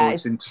force a yeah,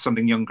 voice into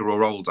something younger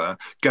or older.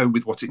 Go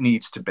with what it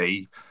needs to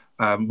be,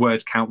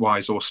 word count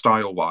wise or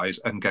style wise,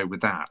 and go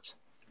with that.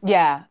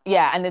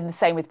 yeah. And then the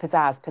same with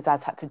Pizzazz.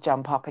 Pizzazz had to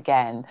jump up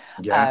again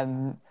Yeah.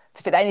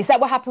 to fit that. And is that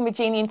what happened with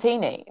Jeannie and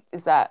Teeny?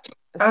 Is that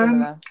a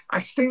similar? I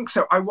think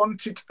so. I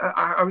wanted.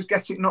 I was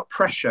getting not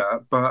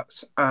pressure,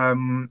 but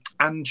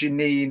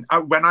Anjanine.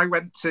 When I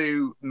went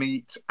to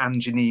meet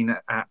Anjanine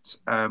at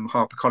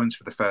HarperCollins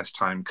for the first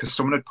time, because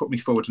someone had put me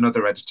forward,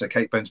 another editor,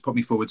 Kate Burns, put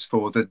me forwards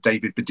for the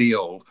David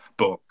Baddiel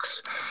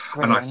books,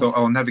 and I thought, Brilliant.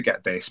 oh, I'll never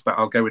get this, but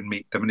I'll go and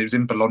meet them. And it was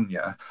in Bologna,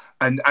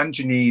 and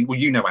Anjanine. Well,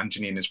 you know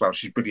Anjanine as well.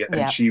 She's brilliant, and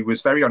Yeah. she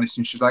was very honest,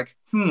 and she was like,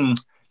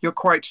 you're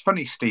quite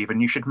funny, Steve,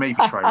 and you should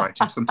maybe try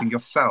writing something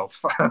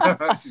yourself.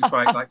 She's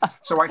quite like,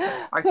 so I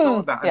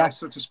thought that, and I Yeah.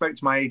 sort of spoke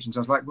to my agent. I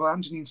was like, well,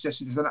 Angeline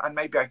suggested this, and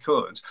maybe I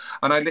could.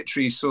 And I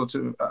literally sort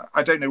of,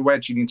 I don't know where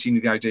Genie and Tina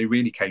the idea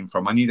really came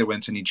from. I knew there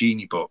weren't any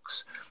Genie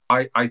books.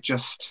 I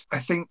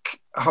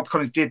think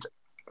HarperCollins did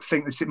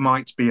think that it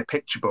might be a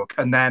picture book,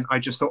 and then I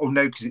just thought, oh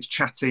no, because it's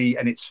chatty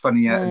and it's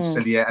funnier and Mm.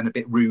 sillier and a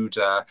bit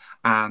ruder,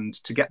 and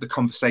to get the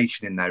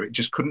conversation in there, it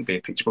just couldn't be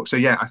a picture book. So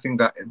yeah, I think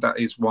that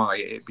is why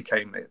it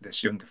became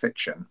this younger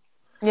fiction.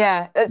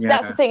 Yeah, that's the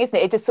Yeah, thing, isn't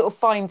it? It just sort of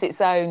finds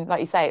its own, like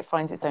you say, it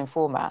finds its own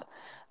format.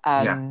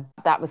 yeah,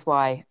 That was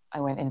why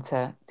I went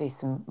into do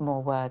some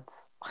more words.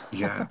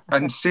 yeah.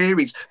 And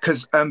series,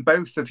 because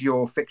both of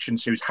your fiction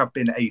series have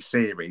been a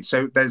series.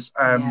 So there's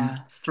Yeah.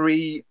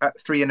 three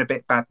and a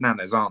bit bad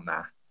nanas, aren't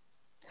there?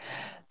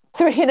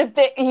 Three and a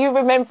bit, are you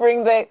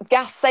remembering the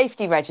gas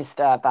safety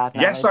register, bad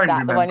man? Yes, Is I'm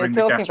that the one you're remembering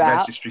the talking gas about?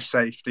 registry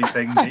safety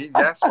thingy.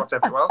 Yes,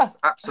 whatever it was. Is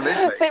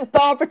Absolutely. it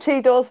Barbara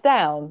Two Doors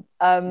Down?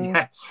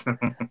 Yes.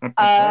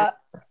 Uh,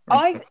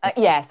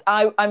 yes,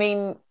 I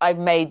mean, I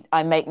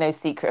make no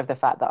secret of the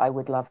fact that I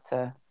would love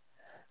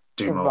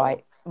Do to more.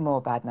 write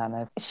more bad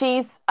nanas.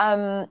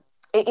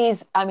 It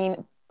is, I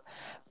mean,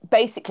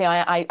 basically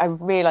I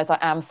realize I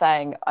am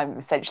saying I'm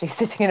essentially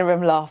sitting in a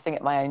room laughing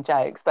at my own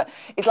jokes, but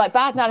it's like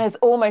Bad Nana has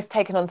almost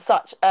taken on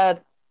such a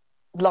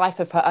life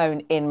of her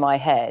own in my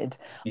head.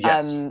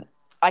 Yes. um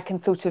I can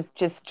sort of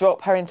just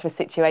drop her into a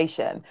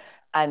situation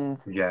and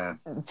Yeah.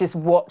 just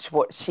watch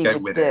what she Go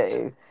would with it.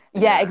 do.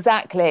 Yeah, Yeah.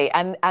 exactly.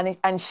 And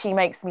she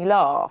makes me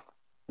laugh.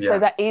 So Yeah.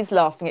 that is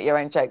laughing at your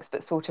own jokes,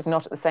 but sort of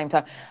not at the same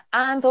time.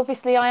 And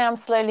obviously I am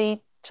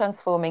slowly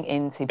transforming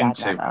into Bad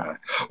Into Nana. her.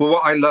 Well,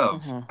 what I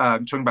love, Hmm.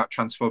 talking about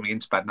transforming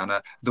into Bad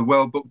Nana, the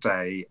World Book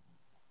Day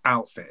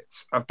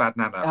outfits of Bad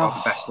Nana are the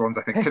best Oh, ones,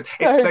 I think, it's because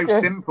it's so so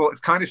good. simple. It's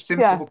kind of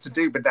Yeah, simple to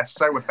do, but they're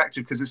so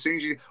effective because as soon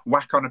as you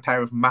whack on a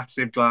pair of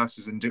massive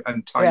glasses and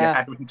tie your yeah.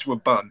 hair into a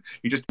bun,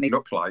 you just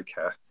look like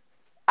her.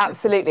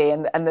 Absolutely,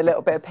 and the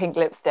little bit of pink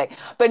lipstick.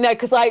 But no,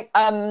 because I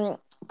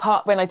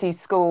part when I do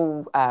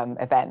school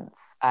events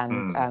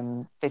and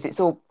Mm, visits,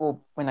 or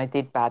when I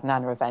did Bad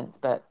Nana events,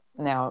 but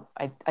now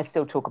I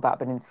still talk about,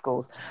 but in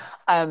schools,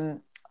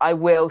 I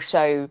will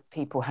show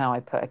people how I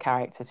put a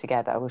character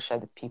together. I will show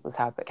the pupils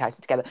how I put a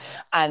character together,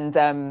 and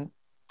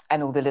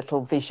all the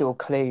little visual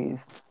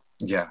clues.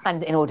 Yeah.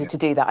 And in order to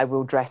do that, I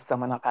will dress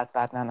someone up as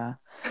Bad Nana,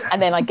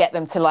 and then I get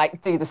them to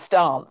like do the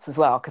stance as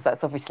well, because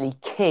that's obviously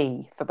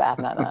key for Bad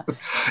Nana.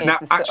 Now,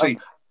 actually,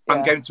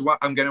 I'm going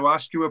to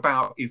ask you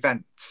about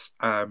events.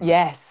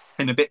 Yes.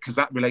 In a bit, because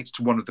that relates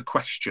to one of the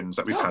questions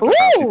that we've had about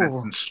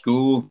events and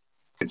school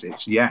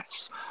visits.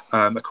 Yes,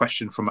 a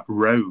question from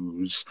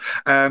Rose.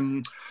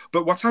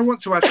 But what I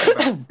want to ask you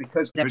about is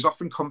because there is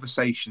often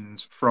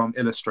conversations from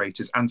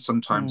illustrators and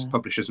sometimes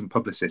publishers and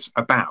publicists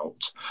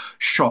about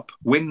shop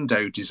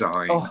window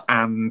design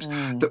and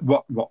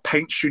what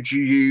paint should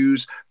you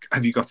use?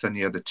 Have you got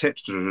any other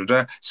tips?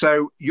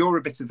 So you're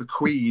a bit of the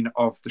queen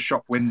of the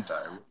shop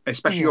window,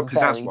 especially your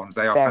pizzazz ones.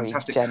 They are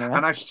fantastic. Generous.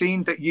 And I've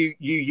seen that you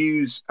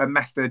use a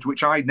method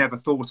which I never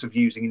thought of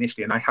using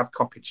initially, and I have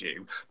copied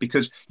you,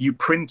 because you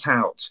print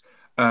out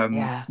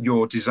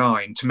your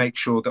design to make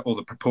sure that all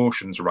the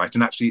proportions are right,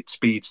 and actually it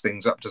speeds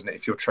things up, doesn't it,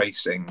 if you're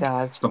tracing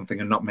something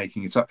and not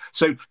making it up.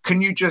 So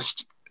can you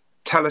just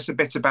tell us a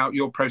bit about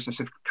your process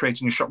of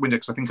creating a shop window,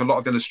 because I think a lot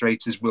of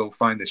illustrators will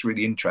find this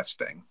really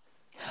interesting.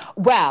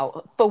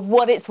 Well, for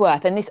what it's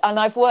worth, and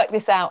I've worked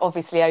this out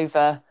obviously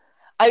over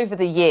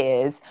the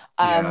years,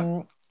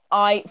 for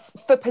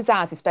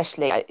pizzazz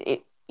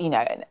especially,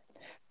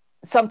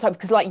 sometimes,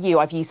 because like you,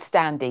 I've used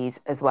standees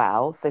as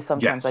well. So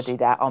sometimes I do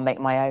that. I'll make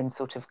my own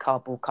sort of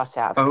cardboard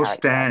cutout of a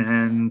character.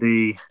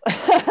 Standee.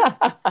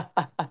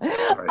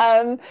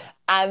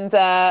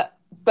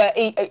 But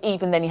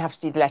even then you have to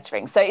do the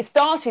lettering. So it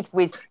started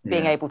with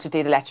being able to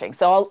do the lettering.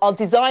 So I'll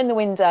design the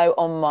window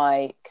on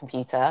my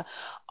computer.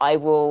 I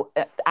will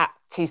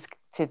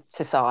to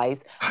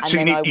size. And so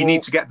you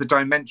need to get the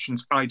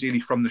dimensions ideally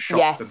from the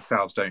shop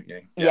themselves, don't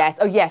you? Yes.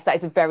 Oh, yes, that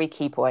is a very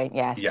key point.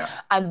 Yes. Yeah.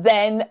 And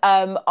then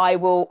I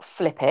will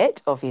flip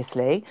it,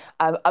 obviously.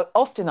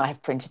 Often I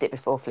have printed it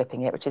before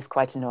flipping it, which is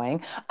quite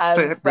annoying.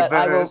 But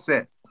I will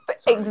it.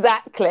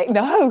 Exactly.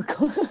 No.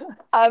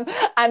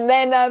 And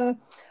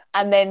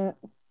then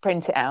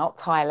print it out,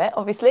 tile it,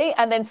 obviously,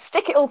 and then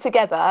stick it all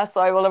together.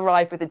 So I will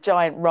arrive with a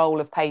giant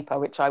roll of paper,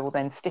 which I will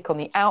then stick on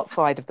the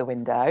outside of the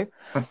window.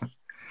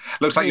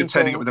 Looks like you're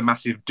turning up with a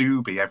massive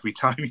doobie every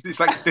time. It's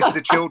like, this is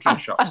a children's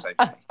shop, Sophie.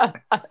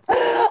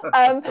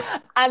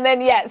 And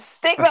then,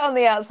 stick that on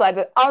the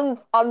outside,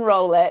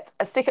 unroll it,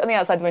 stick it on the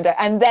outside of the window,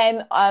 and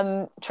then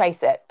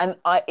trace it. And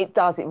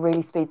it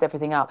really speeds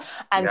everything up.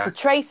 And to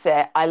trace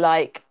it,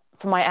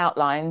 for my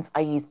outlines,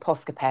 I use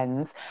Posca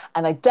pens,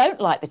 and I don't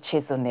like the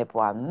chisel nib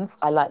ones.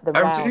 I like the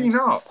round. Oh, do you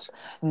not?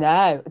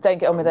 No, don't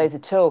get on with those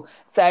at all.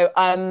 So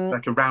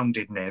like a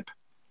rounded nib.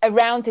 A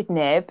rounded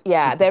nib,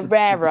 yeah. They're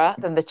rarer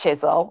than the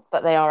chisel,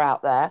 but they are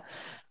out there.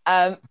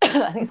 I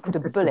think it's called a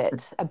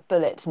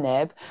bullet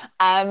nib.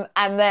 And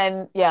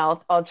then,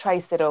 I'll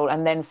trace it all.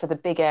 And then for the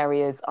big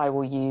areas, I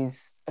will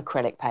use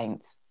acrylic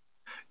paint.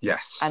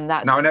 Yes. And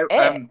that's now I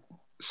know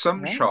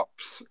some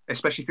shops,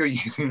 especially if you're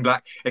using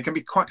black, it can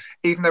be quite,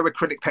 even though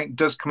acrylic paint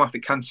does come off,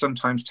 it can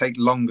sometimes take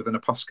longer than a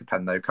Posca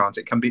pen, though, can't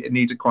it? It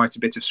needs quite a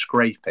bit of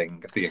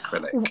scraping of the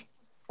acrylic.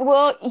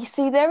 Well, you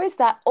see, there is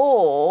that,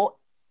 or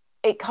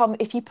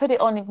if you put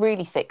it on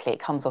really thickly, it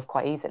comes off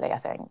quite easily, I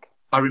think.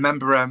 I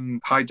remember,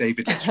 hi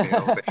David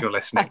Litchfield, if you're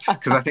listening,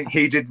 because I think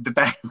he did the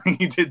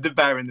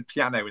bear and the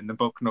piano in the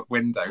Book Nook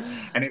window,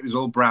 and it was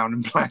all brown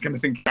and black, and I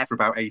think for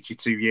about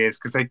 82 years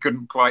because they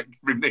couldn't quite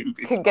remove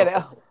it. Couldn't get it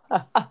off.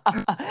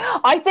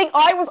 I think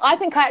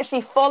I actually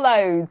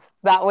followed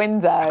that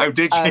window. Oh,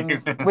 did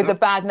you? With the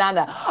Bad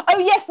Nana. Oh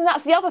yes, and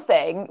that's the other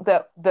thing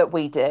that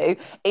we do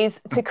is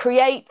to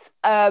create,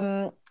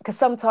 because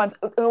sometimes,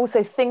 and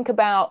also think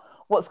about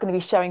what's going to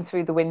be showing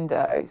through the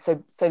window.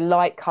 So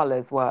light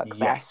colours work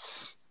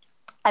best.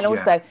 And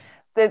also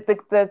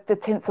the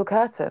tinsel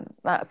curtain.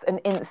 That's an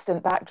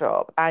instant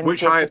backdrop. And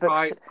which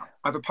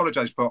I've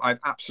apologised for. I've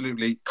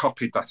absolutely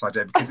copied that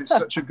idea because it's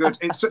such a good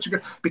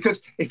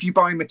because if you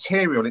buy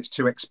material, it's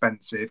too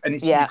expensive, and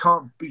if you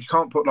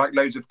can't put like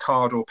loads of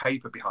card or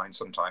paper behind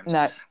sometimes.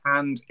 No.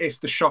 And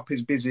if the shop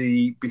is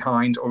busy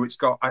behind, or it's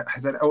got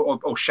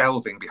or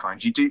shelving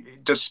behind,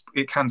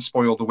 it can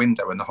spoil the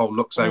window and the whole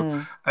look.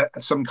 So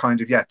some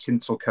kind of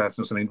tinsel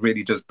curtain or something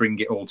really does bring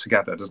it all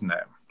together, doesn't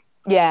it?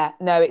 Yeah,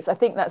 no, I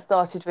think that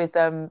started with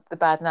the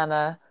Bad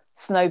Nana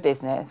snow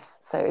business.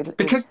 So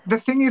because the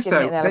thing is,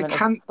 though,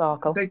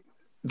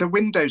 the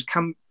windows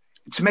can,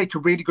 to make a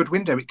really good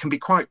window, it can be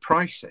quite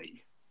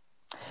pricey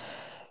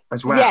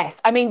as well. Yes,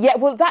 I mean,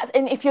 well,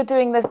 and if you're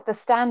doing the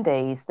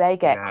standees, they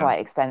get quite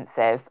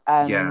expensive.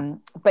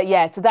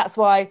 But so that's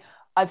why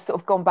I've sort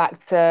of gone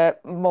back to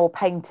more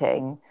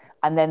painting.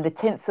 And then the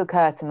tinsel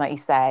curtain, like you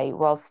say,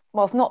 whilst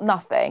not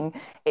nothing,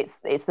 it's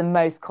the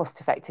most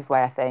cost-effective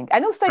way, I think,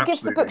 and also gives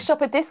the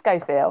bookshop a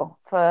disco feel.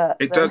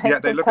 It does, yeah.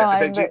 They look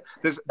at it.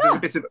 There's a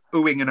bit of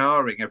oohing and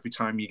ahhing every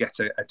time you get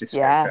a disco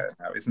curtain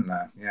now, isn't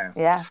there?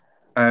 Yeah.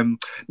 Yeah.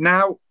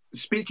 Now,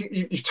 speaking,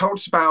 you've told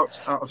us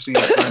about obviously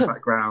your design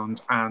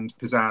background and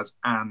pizzazz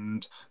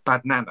and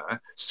Bad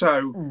Nana.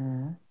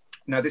 So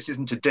Now, this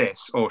isn't a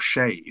diss or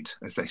shade,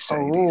 as they say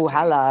these Oh, days.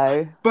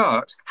 hello.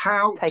 But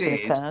how Taking a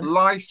did turn.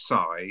 life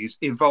size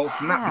evolve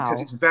from that? Because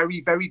How? it's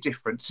very, very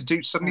different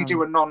to suddenly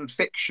do a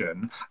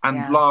non-fiction and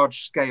Yeah.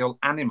 large-scale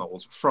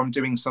animals from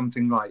doing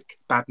something like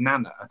Bad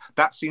Nana.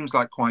 That seems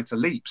like quite a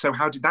leap. So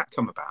how did that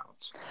come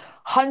about?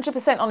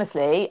 100%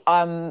 honestly,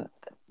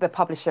 the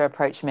publisher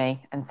approached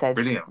me and said,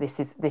 Brilliant. this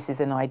is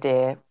an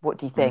idea. What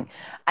do you think?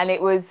 And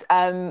it was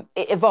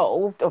it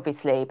evolved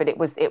obviously, but it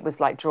was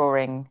like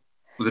drawing.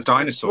 Well, the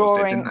dinosaurs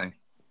did, didn't they?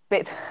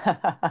 Bit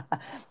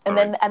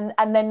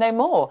and then no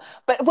more.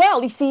 But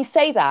well, you see, you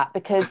say that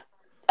because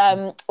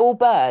all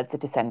birds are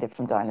descended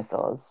from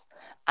dinosaurs,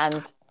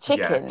 and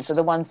chickens are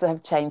the ones that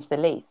have changed the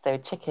least. So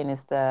chicken is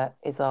our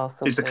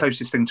sort is the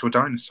closest thing to a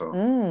dinosaur.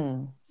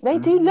 They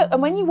do look,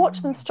 and when you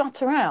watch them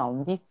strut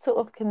around, you sort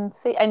of can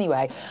see.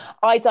 Anyway,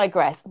 I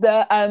digress.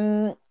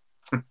 The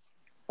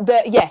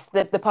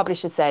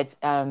publisher said,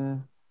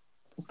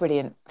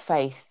 brilliant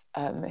Faith,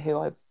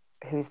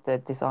 who's the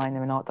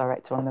designer and art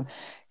director on them.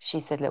 She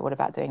said, look, what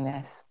about doing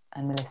this?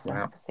 And Melissa,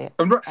 obviously,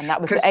 and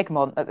that was the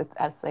Egmont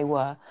as they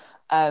were.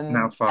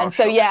 Now far and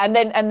so and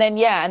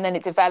then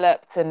it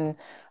developed, and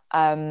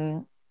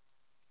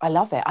I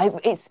love it.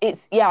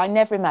 I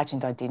never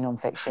imagined I'd do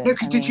non-fiction. No,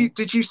 because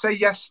did you say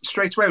yes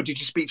straight away, or did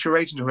you speak to your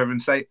agent or whoever and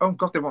say, oh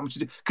God, they want me to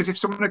do? Because if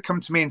someone had come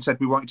to me and said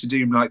we want you to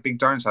do like Big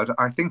Dinosaur,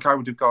 I think I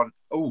would have gone,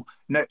 oh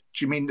no,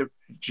 do you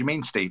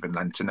mean Stephen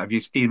Lenton? Have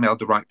you emailed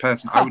the right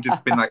person? I would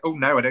have been like, oh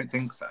no, I don't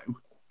think so.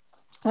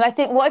 And I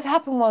think what had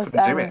happened was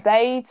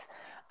they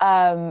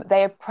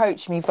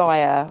approached me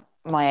via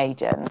my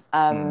agent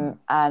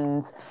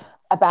and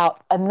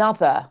about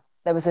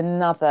there was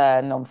another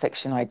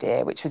non-fiction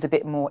idea which was a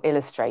bit more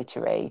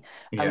illustratory.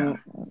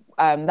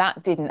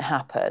 That didn't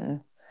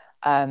happen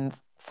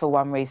for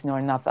one reason or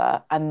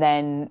another, and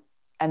then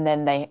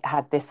they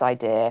had this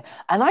idea,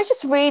 and I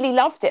just really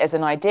loved it as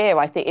an idea.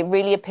 I think it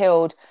really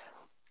appealed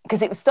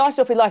because it started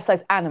off with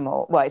life-size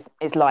animal. Well,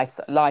 it's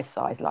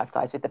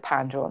life-size with the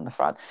panda on the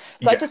front.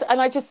 So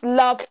I just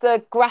loved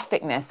the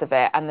graphicness of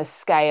it and the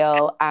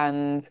scale,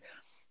 and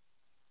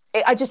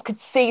I just could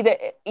see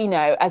that,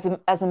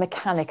 as a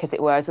mechanic, as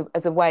it were,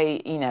 as a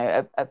way,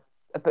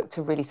 a book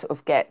to really sort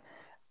of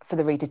for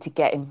the reader to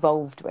get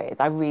involved with.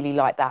 I really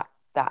like that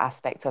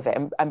aspect of it,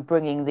 and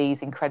bringing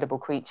these incredible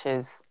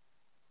creatures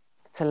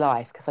to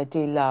life, because I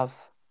do love,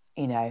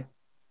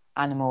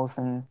 animals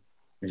and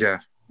so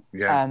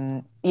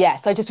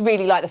I just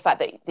really like the fact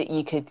that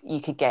you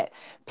could get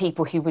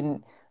people who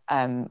wouldn't,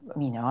 I'm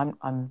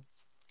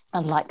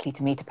unlikely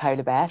to meet a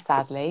polar bear,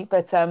 sadly,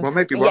 but well,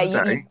 maybe one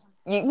day.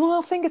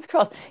 Well, fingers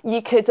crossed.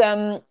 You could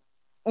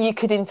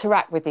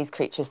interact with these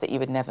creatures that you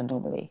would never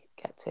normally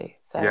get to.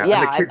 So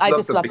I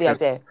just love the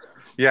idea.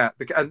 Yeah,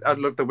 and I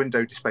love the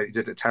window display you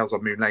did at Tales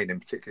on Moon Lane in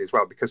particular as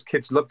well, because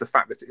kids love the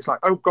fact that it's like,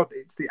 oh God,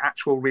 it's the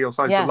actual real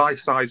size. The life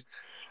size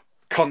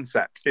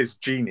concept is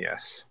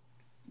genius.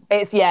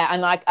 It's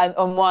and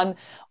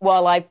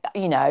while I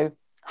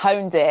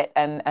honed it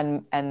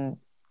and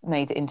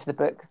made it into the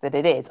book that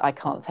it is, I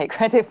can't take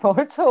credit for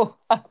it at all.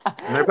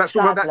 No, that's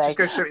well, that just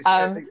goes to show it's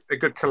a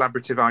good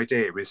collaborative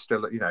idea. Is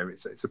still,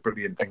 it's a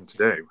brilliant thing to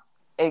do.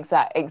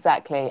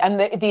 Exactly, and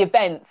the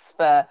events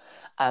for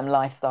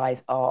life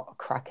size are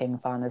cracking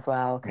fun as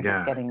well, because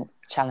it's getting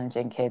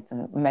challenging kids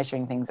and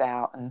measuring things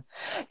out, and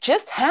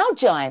just how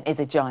giant is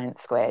a giant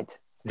squid.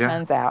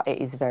 Turns out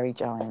it is very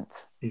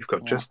giant. You've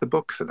got just the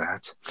book for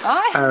that.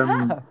 I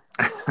have.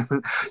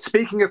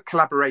 Speaking of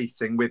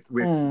collaborating with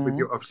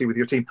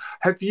your team,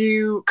 have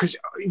you? Because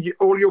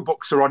all your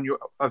books are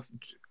I've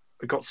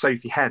got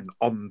Sophy Henn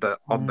on the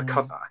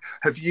cover.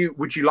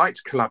 Would you like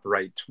to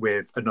collaborate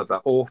with another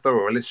author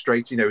or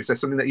illustrator? Is there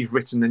something that you've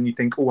written and you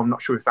think, oh, I'm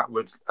not sure if that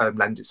would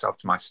lend itself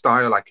to my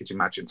style? I could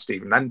imagine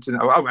Stephen Lenton.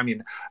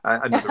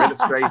 Another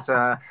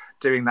illustrator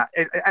doing that.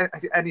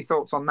 Any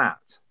thoughts on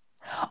that?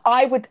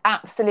 I would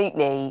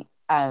absolutely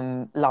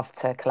love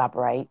to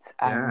collaborate.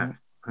 And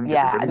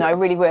I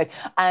really would.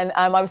 And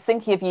I was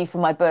thinking of you for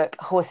my book,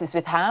 Horses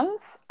with Hands.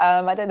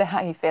 I don't know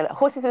how you feel.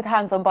 Horses with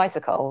Hands on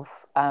Bicycles.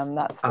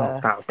 That's the theme of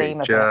it. That would be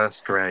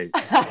just great.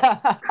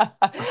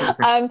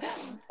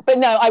 But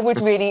no, I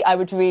would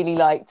really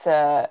like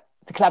to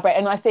collaborate.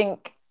 And I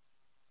think,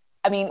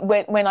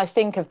 when I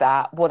think of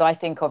that, what I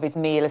think of is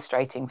me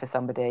illustrating for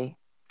somebody,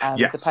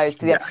 as opposed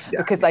to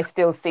because I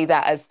still see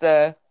that as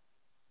the.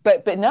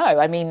 But no,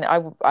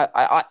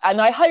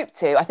 I hope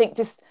to. I think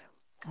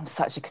I'm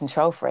such a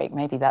control freak.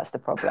 Maybe that's the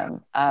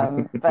problem.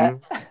 I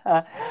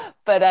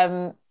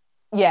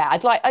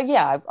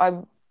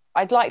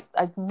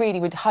really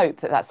would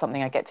hope that that's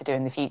something I get to do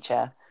in the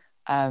future.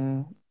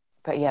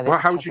 But yeah. Well,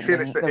 how would you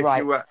feel if you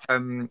were?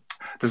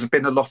 There's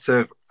been a lot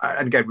of,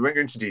 and again, we won't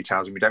go into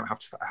details, and we don't have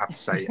to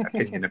say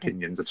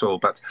opinions at all.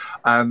 But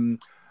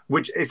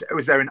was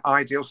there an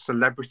ideal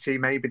celebrity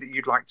maybe that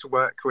you'd like to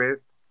work with?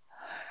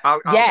 I'll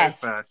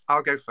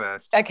go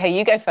first. Okay,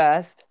 you go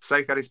first.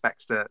 Sophie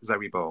Ellis-Bextor,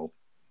 Zoe Ball.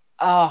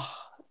 Oh,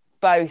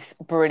 both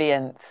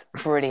brilliant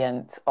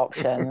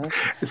options.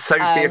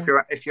 Sophie,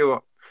 if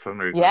you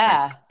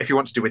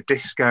want to do a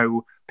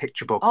disco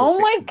picture book or Oh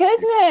my fiction.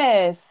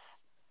 goodness.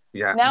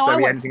 Yeah. Now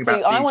Zoe, anything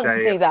about I want to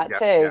DJ? do that Yeah,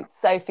 too. yeah,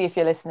 Sophie, if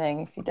you're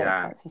listening, if you don't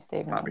yeah. fancy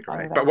Stephen, That'd be I'm fine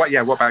great. with But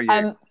that. what about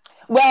you?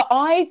 Well,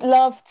 I'd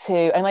love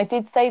to, and I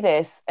did say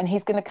this, and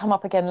he's going to come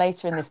up again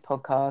later in this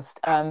podcast.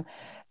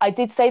 I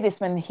did say this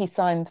when he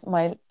signed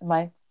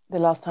the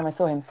last time I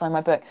saw him sign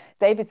my book.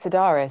 David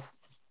Sedaris.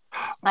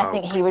 I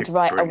think he would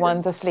write a Brilliant.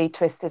 wonderfully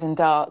twisted and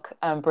dark,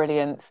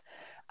 brilliant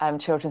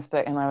children's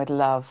book, and I would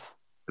love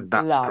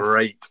That's a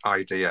great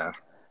idea.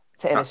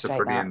 to That's a illustrate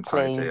that, brilliant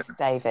please, idea.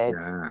 David.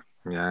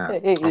 Yeah.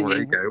 Please. Oh, well, there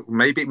you go.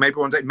 Maybe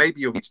one day, maybe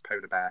you'll meet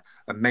Polar Bear,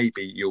 and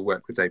maybe you'll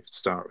work with David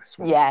Sedaris.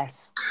 Yes.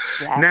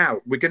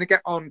 Now we're going to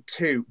get on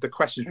to the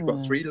questions. We've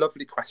got 3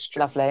 lovely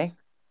questions. Lovely.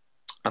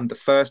 And the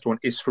first one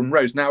is from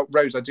Rose. Now,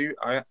 Rose, I do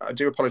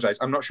apologise.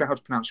 I'm not sure how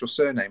to pronounce your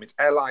surname. It's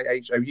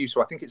Lihou,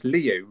 so I think it's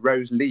Leo,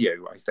 Rose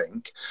Leo, I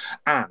think.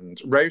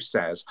 And Rose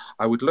says,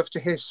 I would love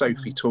to hear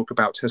Sophie talk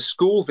about her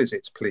school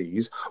visits,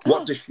 please.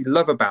 What does she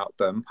love about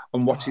them,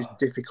 and what is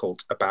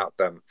difficult about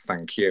them?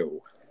 Thank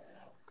you.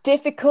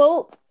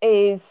 Difficult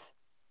is,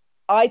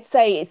 I'd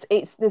say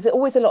it's there's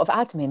always a lot of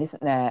admin,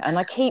 isn't there? And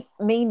I keep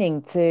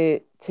meaning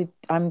to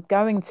I'm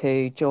going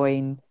to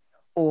join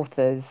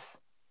Authors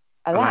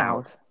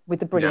Aloud with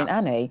the brilliant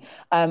Annie.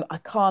 I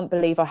can't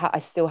believe I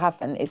still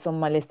haven't. It's on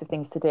my list of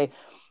things to do.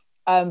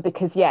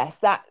 Because yes,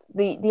 that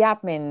the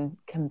admin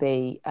can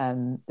be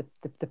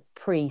the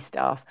pre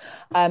stuff,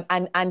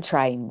 and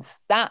trains.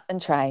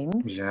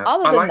 Yeah.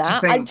 Other than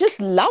that, I just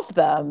love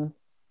them.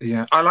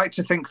 Yeah, I like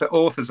to think that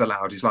Authors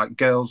Aloud is like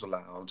Girls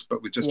Aloud,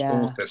 but with just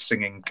authors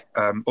singing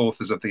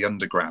Authors of the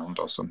Underground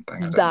or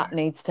something. That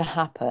needs to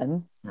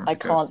happen. I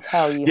can't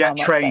tell you how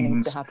much that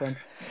needs to happen.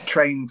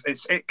 Trains,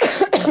 it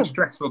can be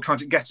stressful,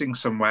 can't it, getting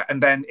somewhere?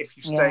 And then if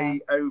you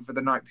stay over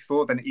the night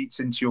before, then it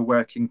eats into your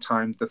working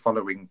time the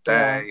following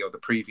day or the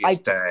previous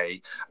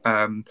day.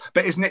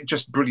 But isn't it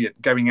just brilliant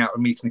going out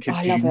and meeting the kids?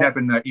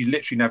 Because you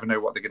literally never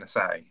know what they're going to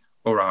say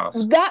or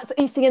ask. That's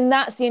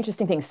the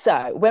interesting thing.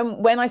 So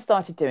when I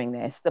started doing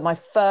this, my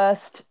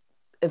first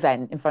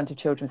event in front of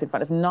children was in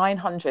front of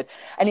 900,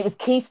 and it was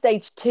Key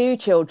Stage 2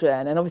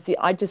 children. And obviously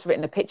I'd just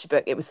written a picture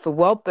book. It was for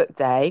World Book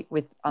Day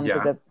under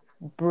the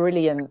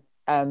brilliant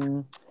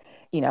under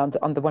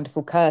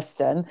wonderful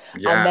Kirsten.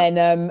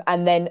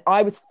 And then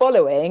I was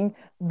following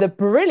the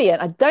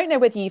brilliant, I don't know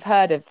whether you've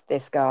heard of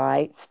this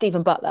guy,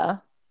 Stephen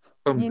Butler.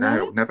 Oh,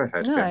 never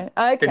heard of him.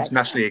 Okay.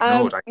 Internationally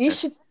ignored. You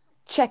should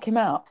check him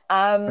out.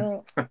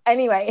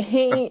 Anyway,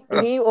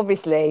 he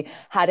obviously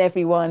had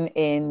everyone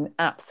in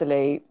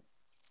absolute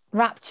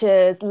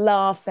raptures,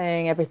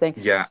 laughing, everything.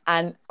 Yeah.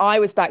 And I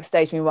was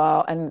backstage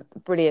meanwhile, and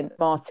brilliant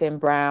Martin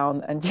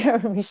Brown and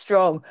Jeremy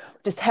Strong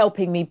just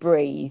helping me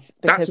breathe.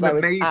 That's an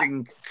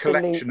amazing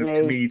collection of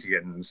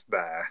comedians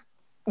there.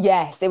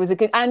 Yes, it was a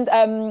good,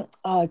 and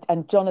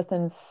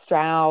Jonathan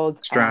Stroud.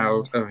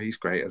 He's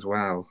great as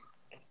well.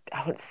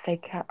 I would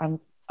say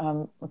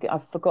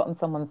I've forgotten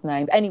someone's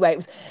name. Anyway,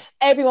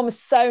 everyone was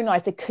so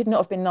nice. They could not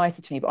have been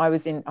nicer to me, but I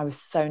was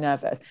so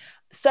nervous.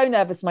 So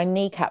nervous, my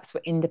kneecaps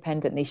were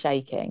independently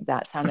shaking.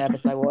 That's how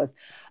nervous I was.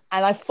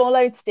 And I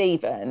followed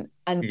Stephen,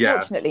 and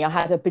fortunately I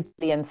had a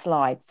billion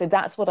slides. So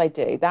that's what I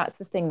do. That's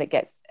the thing that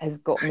has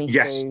got me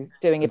through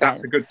doing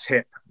events. That's a good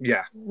tip.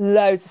 Yeah.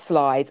 Loads of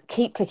slides.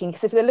 Keep clicking,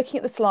 because if they're looking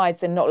at the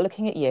slides, they're not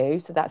looking at you.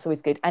 So that's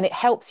always good. And it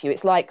helps you.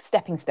 It's like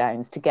stepping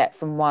stones to get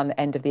from one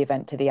end of the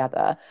event to the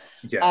other.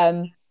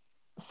 Yeah.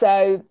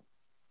 So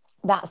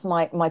that's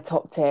my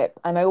top tip.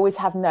 And I always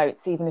have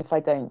notes, even if I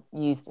don't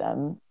use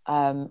them.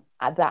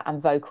 At that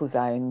and vocal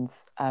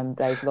zones,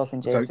 those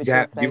lozenges.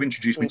 So, you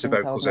introduced me to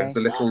vocal zones, the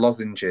little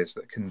lozenges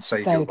that can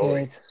save your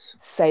voice.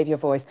 Save your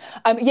voice.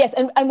 Yes,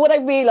 and what I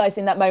realised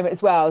in that moment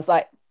as well is,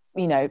 like,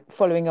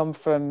 following on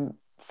from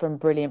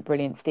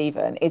brilliant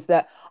Stephen, is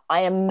that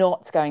I am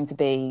not going to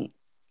be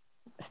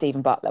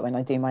Stephen Butler when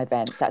I do my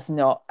event. That's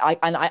not.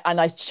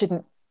 I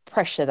shouldn't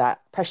pressure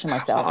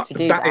myself to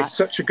do that. That is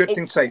such a good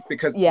thing to say,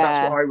 because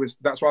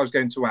that's what I was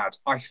going to add.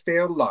 I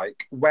feel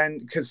like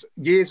because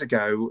years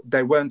ago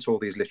there weren't all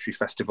these literary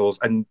festivals,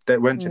 and there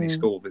weren't any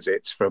school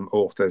visits from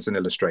authors and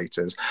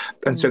illustrators,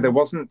 and so there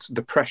wasn't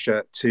the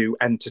pressure to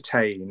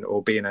entertain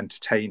or be an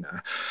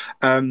entertainer.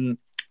 And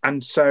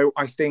so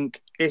I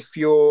think if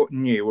you're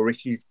new, or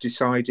if you've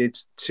decided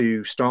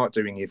to start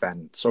doing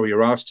events, or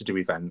you're asked to do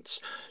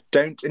events,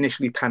 don't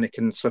initially panic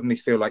and suddenly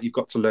feel like you've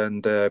got to learn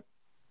the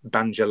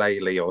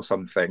banjolele or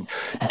something.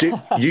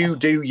 You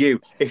do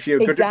you. If you're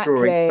good at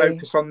drawing,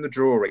 focus on the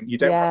drawing. You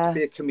don't have to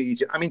be a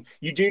comedian. I mean,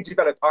 you do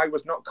develop. I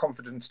was not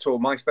confident at all.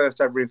 My first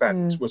ever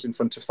event was in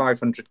front of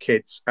 500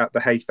 kids at the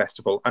Hay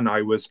Festival, and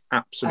I was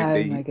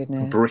absolutely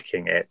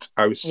bricking it.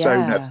 I was so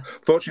nervous.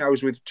 Fortunately, I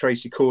was with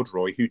Tracy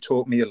Corduroy, who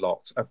taught me a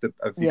lot of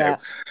you know,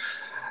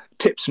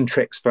 tips and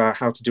tricks for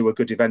how to do a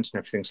good event and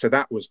everything. So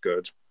that was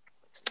good.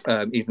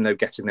 Even though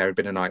getting there had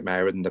been a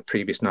nightmare, and the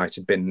previous night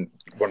had been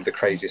one of the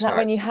craziest nights.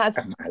 When you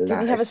didn't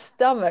you have a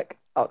stomach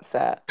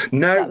upset?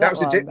 No, That one? That was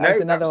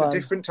that another was a one.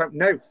 different time.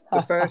 No,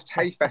 the first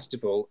Hay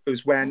Festival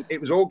was when it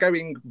was all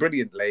going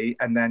brilliantly,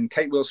 and then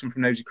Kate Wilson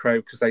from Nosy Crow,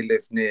 because they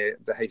live near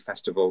the Hay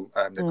Festival,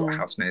 they've got a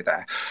house near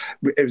there.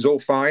 It was all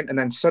fine, and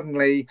then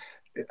suddenly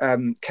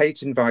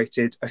Kate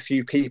invited a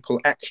few people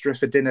extra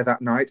for dinner that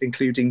night,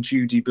 including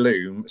Judy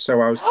Blume.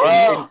 So I was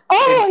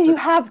You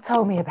have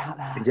told me about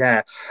that.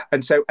 yeah,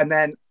 and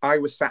then I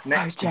was sat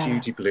next to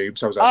Judy Blume,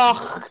 so I was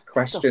asking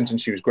questions, and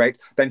she was great.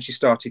 Then she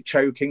started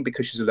choking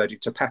because she's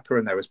allergic to pepper,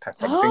 and there was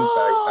pepper on the thing,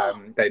 so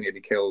they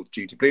nearly killed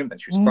Judy Blume. Then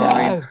she was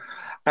fine.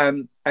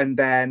 And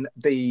then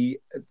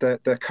the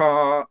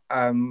car.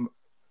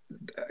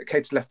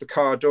 Kate had left the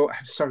car door.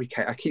 Sorry,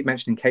 Kate. I keep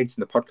mentioning Kate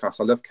in the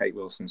podcast. I love Kate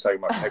Wilson so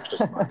much. I hope she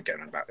doesn't mind me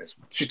going on about this.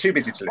 She's too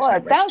busy to listen. Well,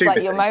 it sounds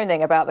like you're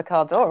moaning about the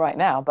car door right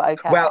now, but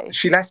okay. Well,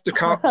 she left the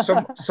car.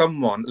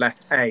 Someone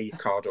left a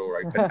car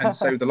door open, and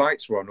so the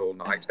lights were on all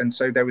night, and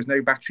so there was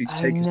no battery to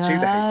take us to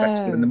the Hay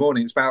Festival in the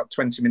morning. It was about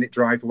 20-minute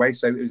drive away,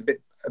 so it was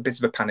a bit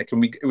of a panic,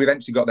 and we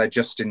eventually got there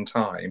just in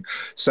time.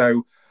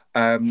 So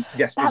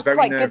yes, it was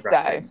very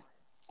nerve-wracking. Though,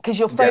 because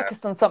you're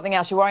focused on something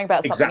else. You're worrying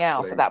about something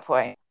else at that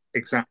point.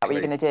 Exactly. What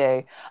you're going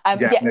to do.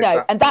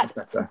 And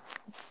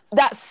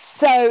that's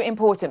so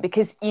important,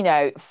 because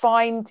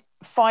find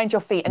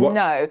your feet and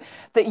know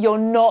that you're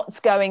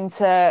not going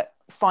to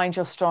find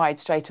your stride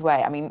straight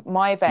away. I mean,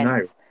 my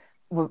events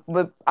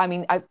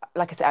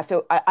like I said,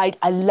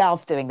 I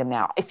love doing them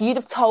now. If you'd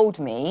have told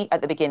me at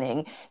the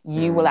beginning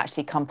you will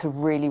actually come to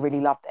really, really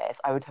love this,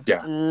 I would have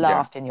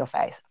laughed in your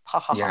face.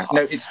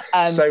 No, it's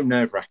so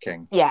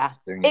nerve-wracking. Yeah.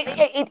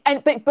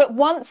 But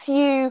once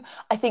you,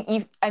 I think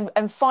you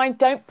and find,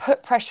 don't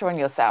put pressure on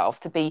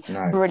yourself to be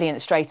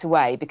brilliant straight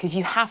away, because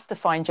you have to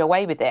find your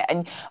way with it.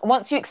 And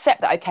once you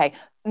accept that, okay,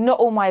 not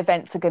all my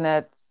events are going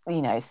to,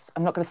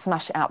 I'm not going to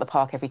smash it out the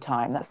park every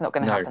time. That's not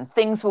going to happen.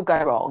 Things will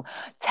go wrong.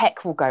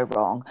 Tech will go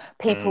wrong.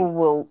 People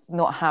will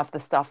not have the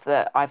stuff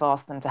that I've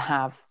asked them to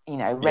have,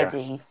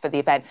 ready for the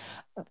event.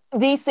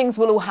 These things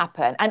will all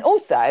happen. And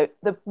also,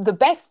 the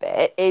best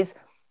bit is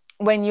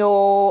when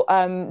you're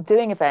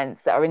doing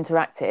events that are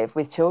interactive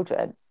with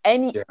children,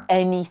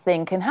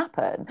 anything can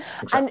happen.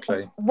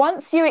 Exactly. And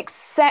once you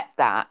accept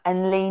that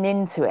and lean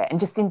into it and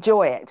just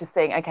enjoy it, just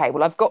think, okay,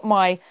 well, I've got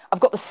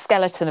the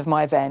skeleton of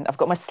my event, I've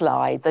got my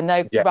slides, I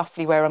know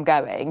roughly where I'm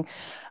going,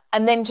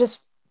 and then just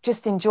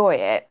enjoy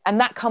it.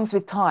 And that comes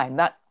with time.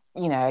 That,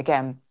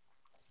 again,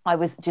 I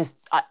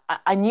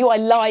knew I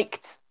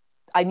liked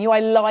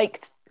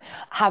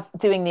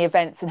doing the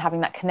events and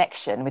having that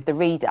connection with the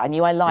reader. I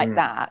knew I liked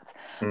that.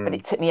 But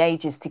it took me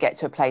ages to get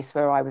to a place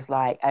where I was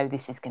like, oh,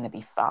 this is going to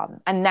be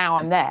fun. And now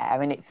I'm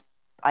there, and it's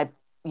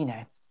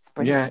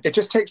brilliant. Yeah, it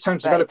just takes time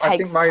to develop. I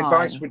think my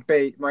advice would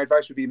be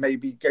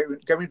maybe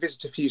go and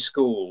visit a few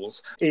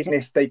schools, even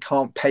if they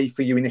can't pay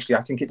for you initially.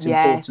 I think it's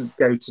important to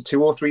go to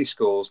 2 or 3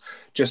 schools.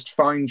 Just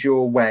find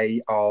your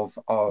way of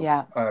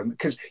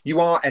because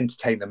you are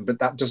entertaining them, but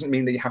that doesn't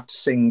mean that you have to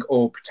sing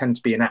or pretend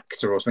to be an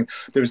actor or something.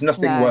 There is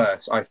nothing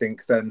worse, I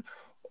think, than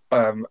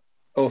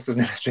authors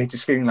and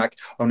illustrators feeling like,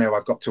 oh no,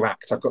 I've got to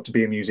act, I've got to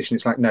be a musician.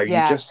 It's like, no, you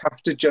just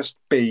have to just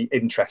be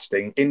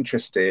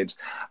interested.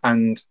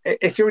 And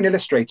if you're an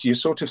illustrator, you're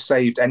sort of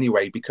saved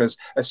anyway, because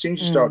as soon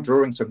as you start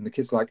drawing something, the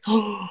kids are like,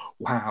 oh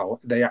wow,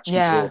 they actually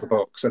draw the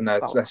books, and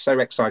they're so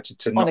excited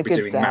to not be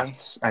doing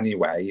maths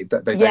anyway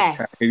that they don't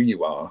care who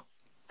you are.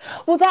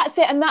 Well, that's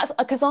it. And that's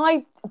because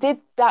I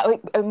did that.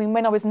 I mean,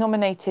 when I was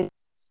nominated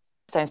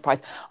Stones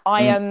Prize,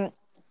 I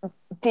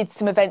did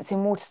some events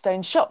in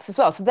Waterstone shops as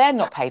well, so they're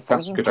not paid for.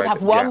 You could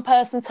have one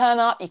person turn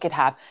up, you could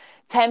have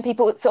 10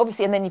 people, so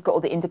obviously, and then you've got all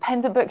the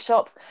independent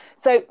bookshops.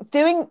 So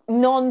doing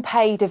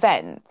non-paid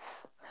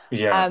events,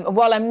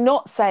 while I'm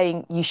not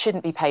saying you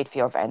shouldn't be paid for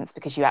your events,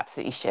 because you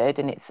absolutely should,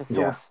 and it's a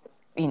source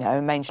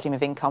mainstream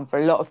of income for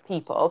a lot of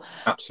people.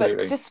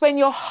 Absolutely. But just when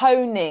you're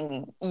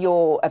honing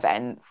your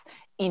events,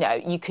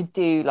 you could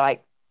do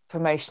like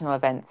promotional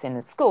events in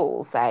a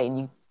school, say, and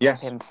you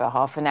him for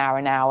half an hour,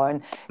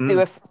 and do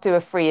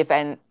a free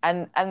event,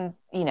 and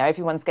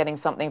everyone's getting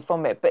something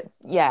from it. But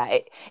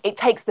it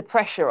takes the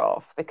pressure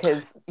off,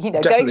 because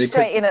going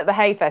straight in at the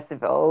Hay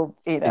Festival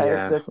is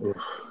a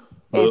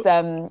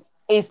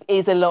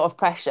lot of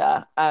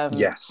pressure. But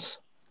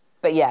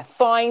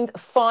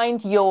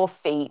find your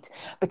feet,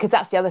 because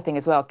that's the other thing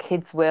as well.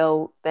 Kids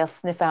they'll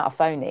sniff out a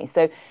phony.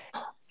 So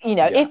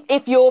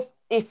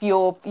if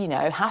you're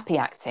happy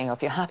acting, or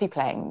if you're happy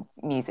playing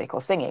music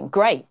or singing,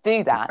 great,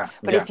 do that.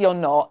 But if you're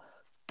not,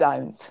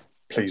 don't.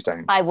 Please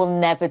don't. I will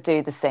never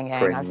do the singing.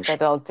 Cringe. I've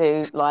said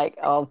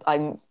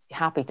I'm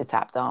happy to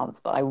tap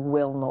dance, but I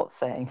will not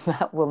sing.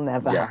 That will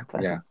never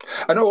happen. Yeah.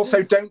 And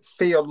also, don't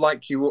feel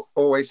like you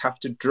always have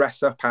to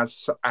dress up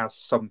as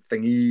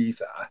something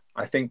either.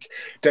 I think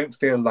don't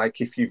feel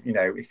like if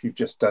you've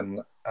just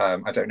done a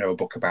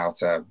book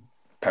about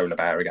polar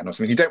bear again or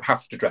something, you don't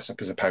have to dress up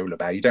as a polar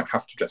bear. You don't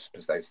have to dress up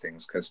as those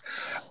things, because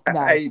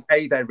A,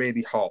 they're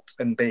really hot,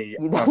 and B,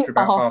 after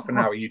about half an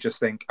hour you just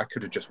think, I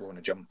could have just worn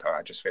a jumper.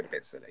 I just feel a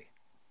bit silly.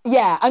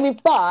 Yeah, I mean,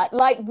 but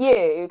like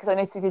you, because I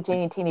know through the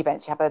Genie and Teeny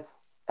events you have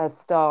a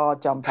star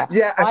jumper.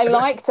 Yeah, I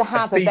like to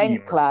have event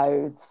theme.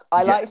 clothes.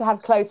 I like to have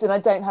Yes. clothes and I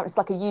don't have, it's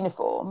like a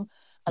uniform,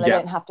 and I Yeah,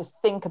 don't have to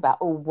think about,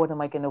 oh, what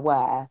am I going to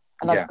wear?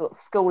 And I've yeah, got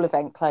school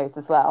event clothes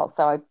as well.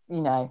 So I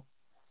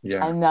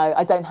yeah. know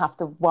I don't have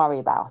to worry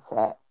about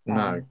it.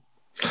 No.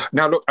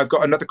 Now, look, I've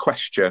got another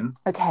question.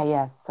 Okay,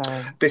 yeah,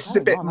 sorry. This is a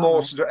Carrying bit on, aren't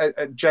more I? sort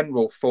of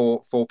general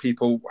for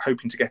people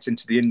hoping to get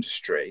into the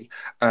industry,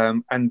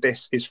 and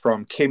this is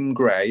from Kim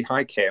Gray.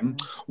 Hi, Kim.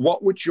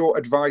 What would your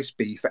advice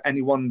be for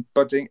anyone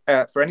budding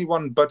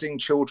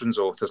children's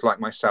authors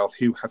like myself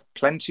who have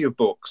plenty of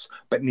books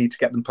but need to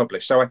get them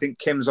published? So I think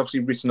Kim's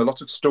obviously written a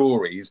lot of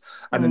stories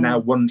and are now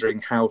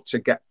wondering how to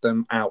get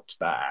them out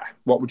there.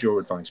 What would your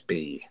advice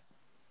be?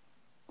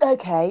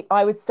 Okay,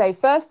 I would say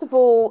first of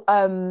all,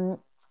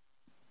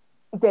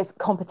 there's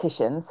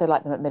competitions, so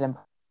like the Macmillan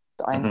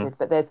that I Mm-hmm. entered,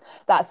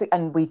 but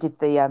and we did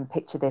the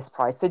Picture This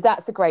prize, so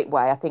that's a great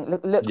way. I think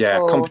look Yeah,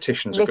 for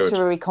competitions are good.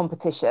 literary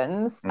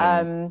competitions,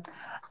 Mm.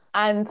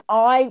 and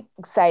I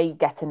say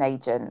get an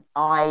agent.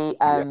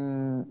 Yeah,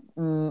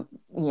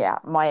 Yeah,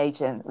 my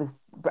agent was.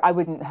 I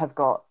wouldn't have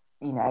got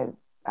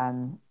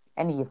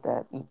any of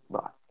the.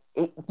 Well,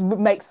 it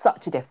makes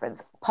such a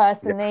difference. yeah,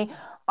 Personally,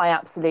 I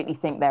absolutely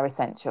think they're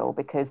essential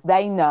because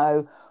they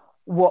know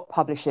what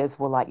publishers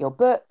will like your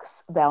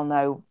books. They'll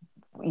know,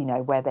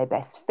 where they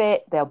best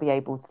fit. They'll be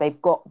able to. They've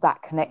got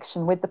that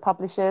connection with the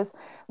publishers.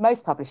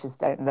 Most publishers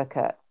don't look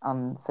at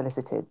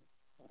unsolicited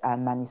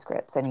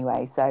manuscripts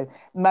anyway. So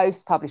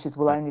most publishers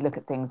will no. only look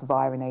at things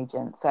via an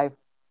agent. So,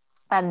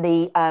 and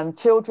the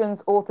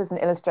children's authors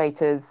and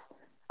illustrators.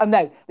 Oh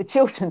no, the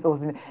children's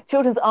artists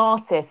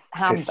Artists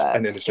handbook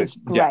and is illustrators.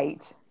 Yeah,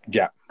 great.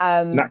 yeah.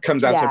 And that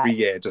comes out Yeah, every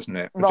year, doesn't it?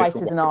 A different writers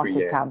one and every artists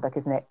year. handbook,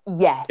 isn't it?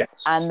 Yes,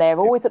 Yes. and they're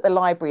Yeah. always at the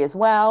library as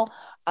well.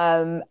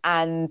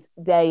 And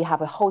they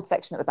have a whole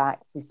section at the back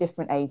with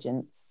different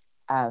agents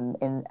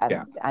in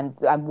Yeah.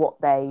 and what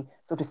they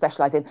sort of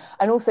specialize in.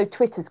 And also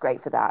Twitter's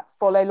great for that.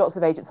 Follow lots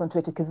of agents on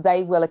Twitter because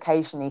they will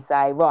occasionally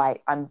say,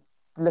 right, I'm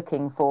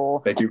looking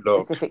for They do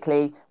look.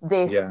 specifically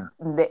Yeah.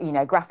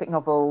 graphic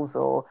novels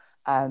or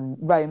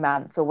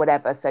romance or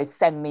whatever. So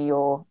send me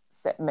your.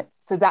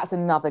 So that's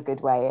another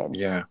good way in.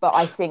 Yeah. But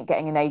I think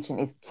getting an agent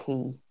is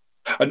key.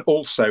 And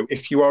also,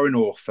 if you are an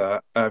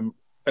author,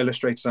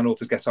 illustrators and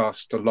authors get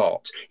asked a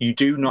lot. You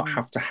do not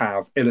have to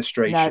have No,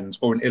 illustrations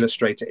or an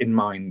illustrator in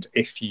mind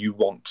if you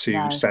want to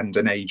no. send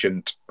an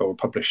agent or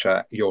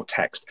publisher your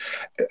text.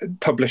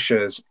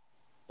 Publishers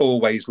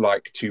always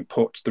like to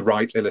put the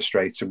right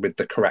illustrator with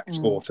the correct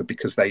author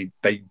because they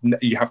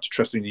you have to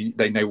trust them.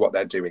 They know what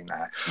they're doing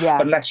there.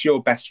 Yeah, Unless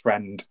your best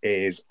friend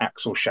is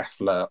Axel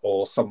Scheffler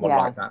or someone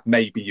yeah. like that,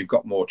 maybe you've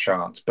got more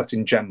chance. But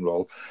in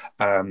general,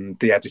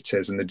 the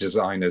editors and the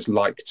designers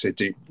like to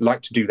do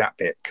that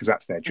bit because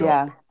that's their job.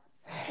 Yeah.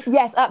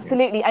 Yes,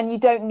 absolutely. And you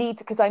don't need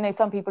to, because I know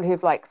some people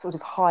who've like sort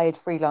of hired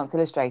freelance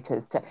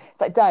illustrators to,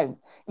 it's like, don't.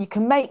 You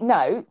can make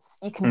notes,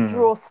 you can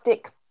draw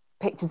stick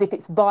pictures if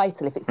it's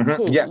vital, if it's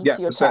key Yeah, to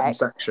your for certain text.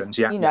 sections.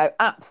 Yeah,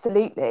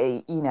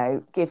 Absolutely,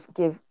 give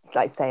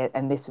like say,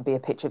 and this would be a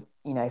picture,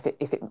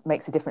 if it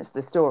makes a difference to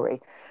the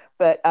story.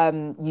 But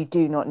you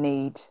do not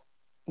need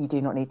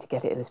to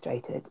get it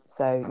illustrated.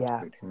 So yeah,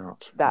 absolutely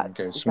not.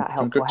 is that Some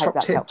helpful? good I hope top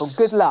that's tips. helpful.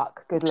 Good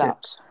luck. Good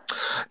luck. Tips.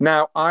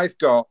 Now, I've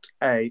got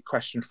a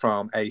question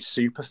from a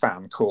super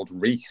fan called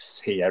Reese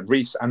here.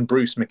 Reese and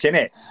Bruce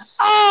McInnes.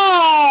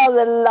 Oh,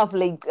 the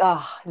lovely.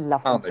 Oh, I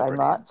love them Aren't they so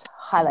brilliant? much.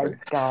 Hello,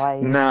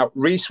 guys. Now,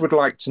 Reese would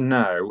like to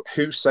know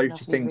who Sophie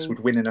Lovely thinks would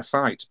Reese. win in a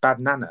fight, Bad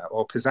Nana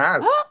or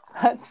Pizzazz?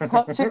 That's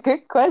such a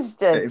good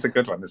question. It is a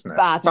good one, isn't it?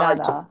 Bad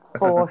Nana,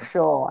 for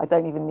sure. I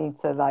don't even need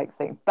to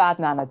think. Bad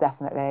Nana,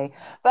 definitely.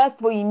 First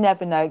of all, you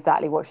never know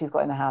exactly what she's got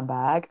in her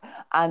handbag,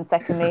 and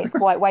secondly, it's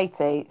quite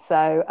weighty.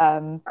 So,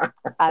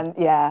 and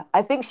yeah,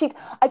 I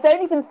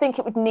don't even think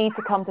it would need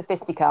to come to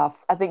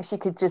fisticuffs. I think she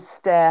could just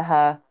stare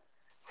her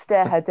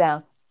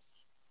down.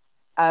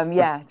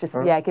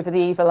 Give her the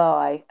evil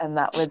eye, and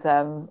that would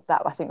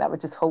I think that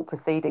would just halt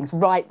proceedings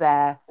right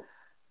there.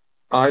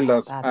 I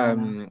love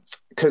Bad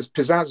because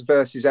Pizzazz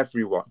versus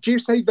everyone. Do you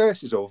say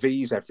versus or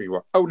V's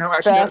everyone? Oh no,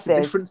 actually, no, that's a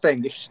different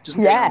thing. She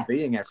doesn't go around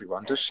V'ing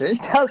everyone, does she? She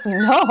does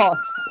not.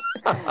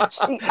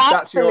 She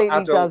That's your absolutely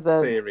adult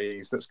doesn't.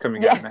 series that's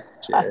coming out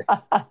next year.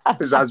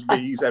 Pizzazz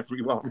V's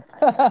everyone.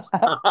 That's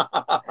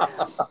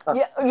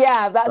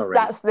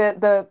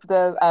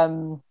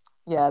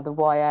the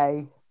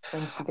YA.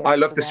 I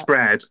love the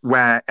spread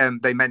where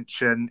they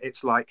mention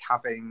it's like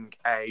having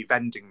a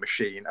vending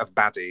machine of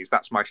baddies.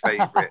 That's my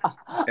favourite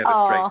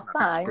illustration.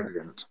 I think it's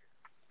brilliant.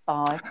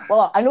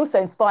 Well, and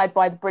also inspired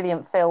by the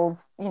brilliant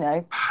Phil's,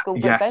 school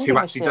book vending who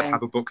actually machine. does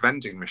have a book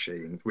vending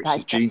machine, which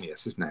is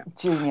genius, isn't it?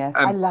 Genius.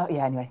 I love.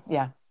 Yeah. Anyway,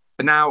 yeah.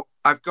 Now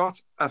I've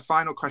got a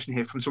final question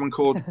here from someone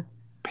called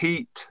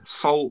Pete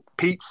Selby.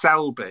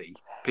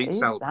 Pete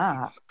Selby.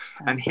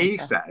 And he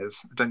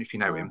says, I don't know if you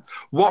know him,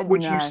 what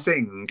would you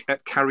sing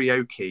at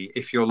karaoke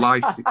if your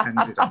life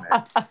depended on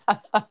it?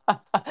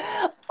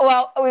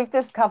 Well, we've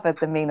just covered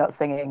the me not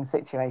singing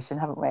situation,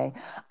 haven't we?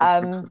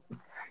 I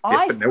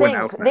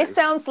think this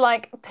sounds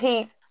like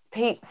Pete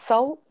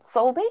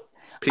Solby.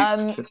 Pete's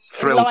He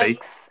Thrillby.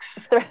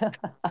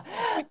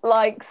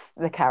 likes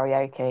the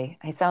karaoke.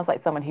 He sounds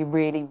like someone who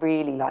really,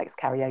 really likes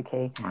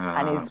karaoke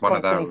and is One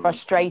of constantly those people.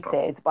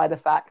 frustrated by the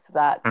fact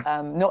that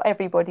not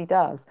everybody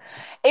does.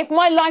 If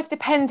my life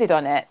depended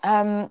on it,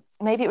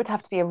 maybe it would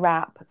have to be a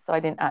rap, so I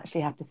didn't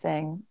actually have to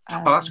sing.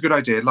 Oh, that's a good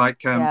idea.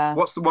 Like, Yeah,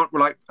 what's the one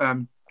like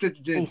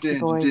Beastie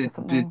Boys or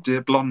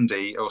something.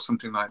 Blondie or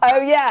something like Oh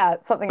that? yeah,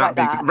 something like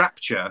That'd be that.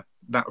 Rapture.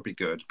 That would be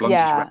good. Blondie's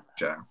Yeah,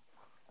 Rapture.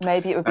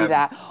 maybe it would be Um,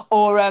 that.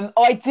 Or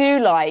I do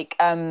like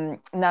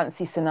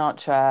Nancy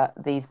Sinatra,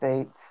 These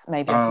Boots.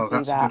 Maybe I could oh, do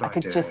that's a that. good I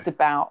could idea. just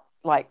about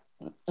like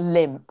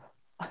limp,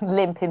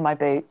 limp in my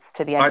boots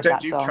to the end I of don't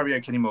that do song.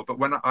 karaoke anymore, but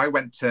when I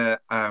went to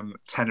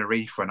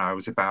Tenerife when I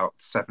was about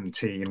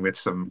 17 with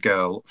some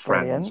girl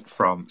friends Brilliant.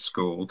 from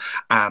school,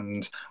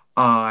 and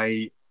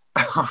I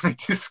I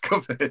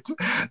discovered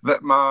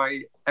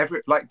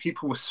that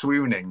people were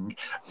swooning.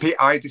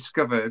 I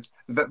discovered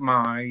that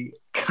my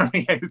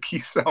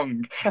karaoke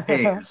song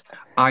is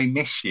 "I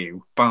Miss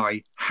You"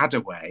 by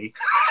Hadaway,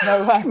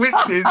 No way.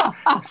 which is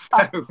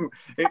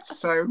it's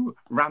so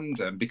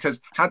random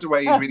because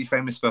Hadaway is really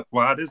famous for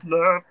 "What is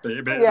love,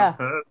 baby, don't Yeah.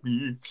 hurt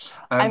me,"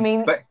 I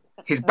mean, but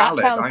his that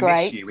ballad sounds "I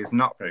Miss great. You" is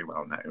not very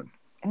well known.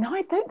 No,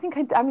 I don't think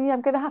I mean,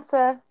 I'm going to have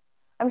to.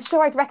 I'm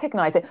sure I'd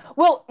recognize it.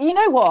 Well, you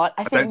know what?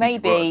 I I think don't think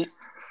you would.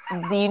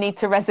 maybe you need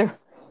to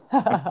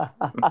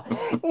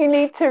you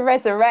need to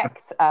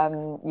resurrect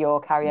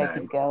your karaoke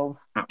No, skills.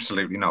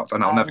 absolutely not.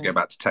 And I'll never go Um,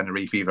 back to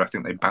Tenerife either. I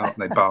think they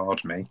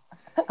barred me.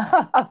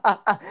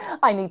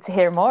 I need to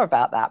hear more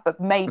about that, but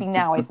maybe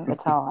now isn't the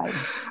time.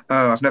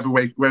 Oh, I've never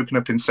woken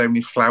up in so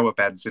many flower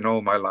beds in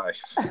all my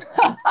life.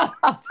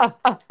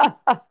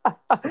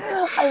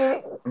 I mean,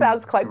 it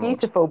sounds Oh, quite God.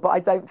 beautiful, but I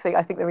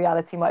think the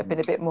reality might have been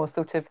a bit more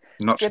sort of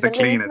Not the dribbly,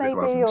 cleaners, it maybe,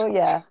 wasn't. or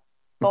yeah,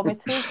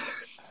 vomity.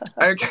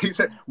 Okay,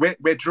 so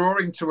we're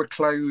drawing to a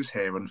close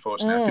here.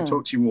 Unfortunately, I could Mm,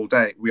 talk to you all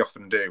day. We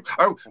often do.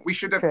 Oh, we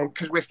should have true.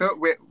 because we're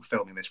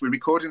filming this. We're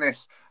recording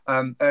this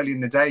early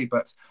in the day,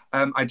 but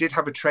I did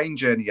have a train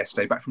journey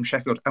yesterday back from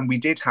Sheffield, and we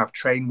did have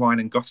train wine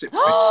and gossip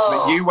crisps,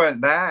 but you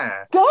weren't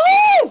there.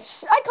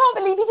 Gosh, I can't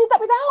believe you did that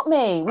without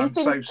me. We've I'm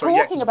been so sorry.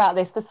 Yeah, talking because about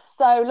this for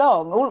so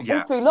long, all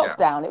yeah, through yeah.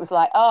 lockdown. It was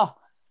like, oh,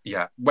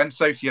 Yeah, when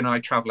Sophie and I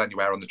travel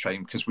anywhere on the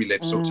train because we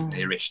live sort of mm,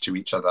 nearish to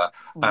each other,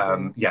 we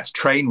do. yes,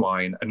 train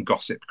wine and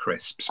gossip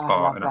crisps I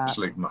are love an that.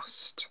 absolute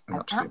must. An An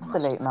absolute must.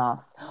 absolute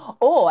must.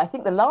 Or I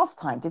think the last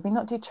time, did we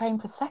not do train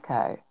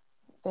prosecco?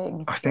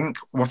 Big I think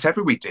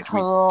whatever we did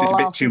a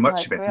bit too classy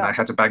much type of it, and I 3-up.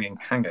 had a banging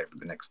hangover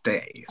the next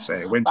day, so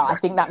I won't Well, do I that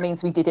think that again.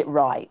 means we did it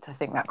right. I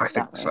think that's I what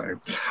that think so.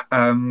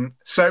 means.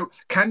 So,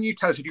 can you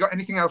tell us, have you got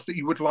anything else that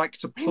you would like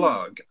to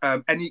plug?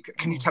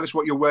 Can you tell us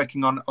what you're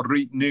working on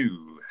right now?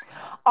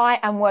 I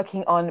am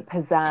working on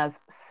Pizzazz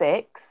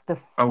 6, the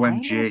final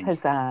OMG,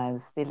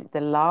 Pizzazz,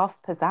 the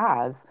last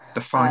Pizzazz.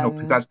 the final Um,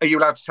 pizzazz. Are you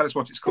allowed to tell us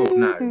what it's called?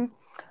 No.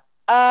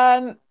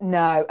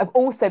 no,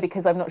 also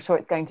because I'm not sure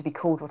it's going to be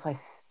called what I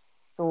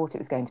thought it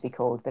was going to be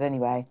called. But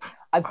anyway,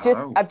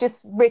 Oh, I've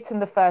just written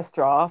the first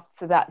draft,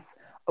 so that's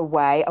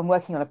away. I'm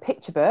working on a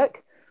picture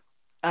book,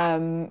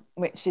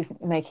 which is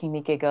making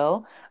me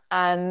giggle,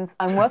 and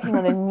I'm working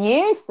on a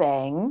new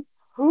thing.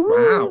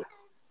 wow. Ooh,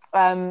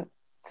 um,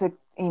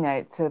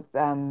 to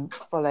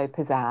follow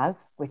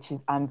Pizzazz, which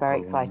is I'm very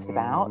excited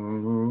about,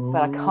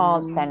 but I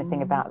can't say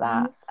anything about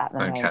that at the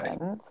Okay.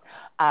 moment.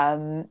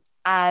 Um,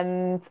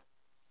 and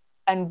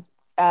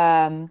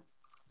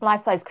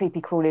Life Size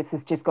Creepy Crawlers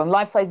has just gone.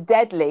 Life Size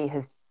Deadly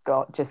has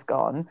just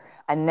gone,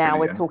 and now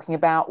we're Brilliant. talking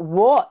about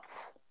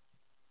what.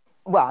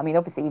 Well, I mean,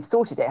 obviously we've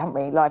sorted it, haven't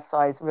we? Life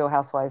Size Real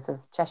Housewives of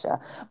Cheshire.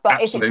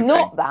 But if it's Absolutely.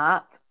 not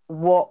that,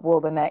 what will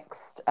the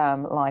next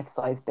life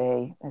size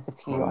be? There's a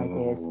few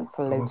ideas I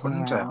floating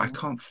wonder. I around.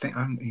 can't think.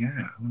 Yeah,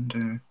 I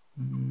wonder.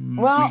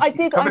 Well,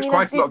 You've covered I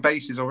quite a lot did. of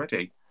bases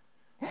already.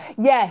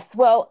 Yes,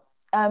 well,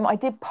 I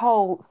did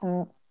poll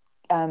some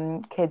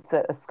kids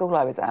at a school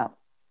I was at,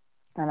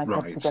 and I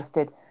Right.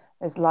 suggested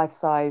as life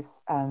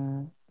size,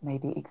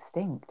 maybe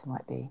extinct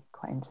might be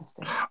quite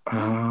interesting.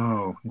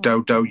 Oh,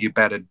 Dodo, you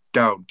better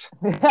don't.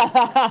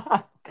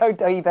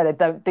 Don't, you better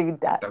don't do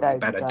that. Don't you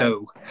better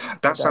do.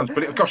 That Don't. sounds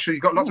brilliant. Gosh,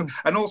 you've got lots of. Mm.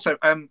 And also,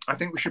 I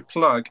think we should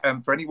plug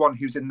for anyone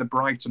who's in the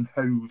Brighton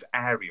Hove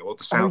area or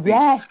the Oh southeast.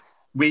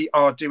 yes. We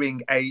are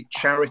doing a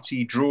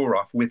charity draw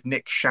off with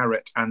Nick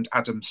Sharrett and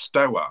Adam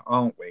Stower,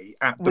 aren't we?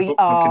 At the We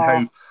Book Nook in are.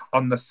 Hove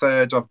on the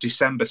 3rd of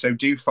December. So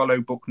do follow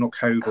Book Nook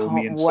Hove or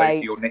me Can't and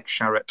Sophie wait. or Nick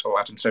Sharrett or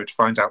Adam Stower to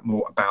find out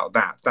more about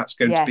that. That's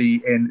going to Yes.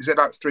 be is it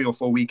like 3 or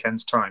 4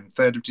 weekends' time?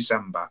 3rd of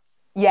December.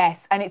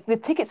 Yes, and it's the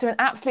tickets are an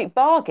absolute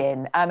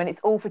bargain, and it's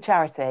all for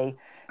charity.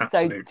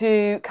 So Absolute.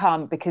 do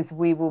come because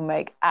we will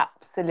make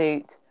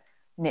absolute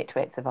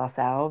nitwits of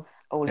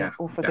ourselves, Yeah,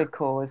 all for a yeah. good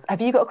cause.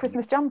 Have you got a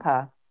Christmas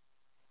jumper?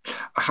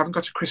 I haven't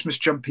got a Christmas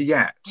jumper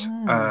yet.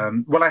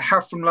 Mm, Well, I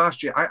have from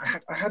last year. I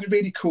had a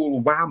really cool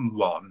Wham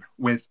one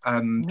with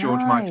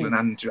George Michael and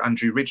nice.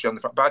 Andrew Ridgeley on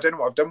the front, but I don't know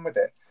what I've done with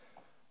it.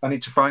 I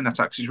need to find that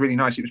out 'cause it's really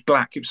nice. It was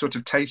black. It was sort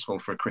of tasteful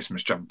for a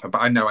Christmas jumper, but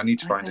I know I need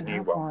to I find a don't new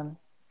have one. one.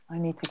 I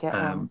need to get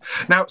one.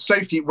 Now,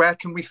 Sophie, where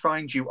can we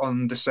find you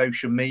on the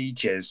social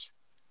medias?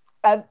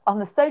 On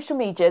the social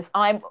medias,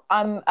 I'm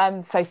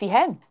Sophie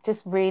Henn,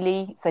 just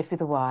really Sophie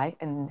with a Y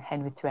and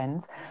Henn with two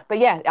N's. But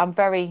yeah, I'm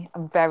very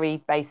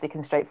basic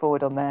and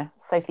straightforward on there.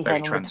 Sophie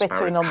Henn on the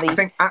Twitter and on the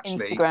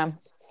Instagram.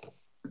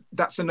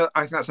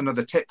 I think that's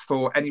another tip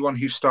for anyone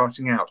who's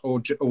starting out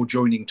or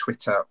joining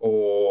Twitter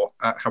or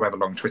however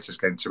long Twitter's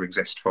going to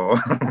exist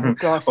for. Oh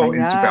gosh, or I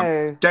Instagram.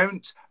 know.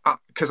 Don't,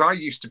 because I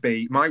used to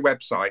be, my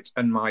website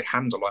and my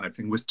handle on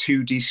everything was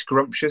 2D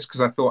Scrumptious,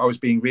 because I thought I was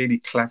being really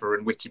clever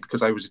and witty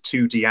because I was a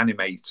 2D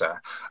animator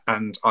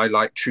and I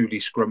like Truly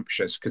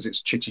Scrumptious because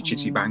it's chitty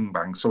chitty bang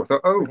bang. So I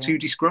thought, brilliant.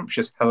 2D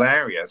Scrumptious,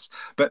 hilarious.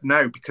 But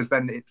no, because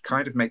then it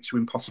kind of makes you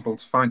impossible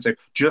to find. So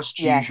just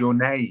use your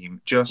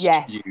name.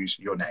 Use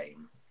your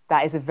name.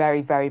 That is a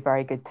very, very,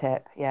 very good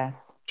tip.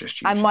 Yes.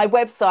 And my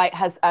website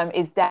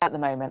is down at the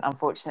moment,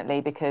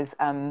 unfortunately, because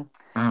I don't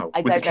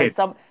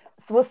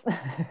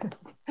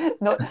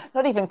know.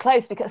 Not even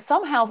close, because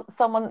somehow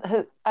someone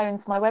who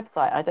owns my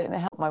website. I don't know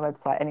how my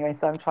website anyway.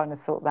 So I'm trying to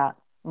sort that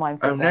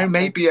mindset. Oh no,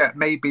 maybe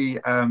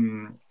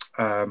one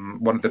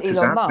of the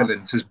pizzazz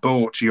villains has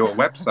bought your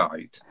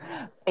website.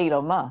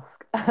 Elon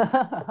Musk.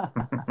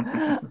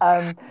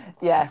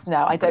 Yes,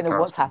 no, I don't know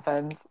what's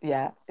happened.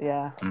 Yeah.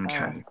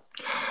 Okay.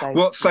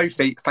 Well,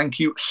 Sophie, thank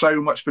you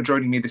so much for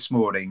joining me this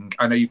morning.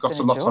 I know you've got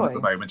a lot on at the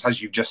moment,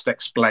 as you've just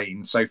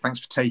explained. So thanks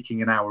for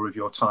taking an hour of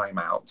your time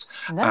out.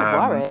 No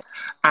worries.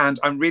 And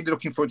I'm really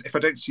looking forward, if I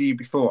don't see you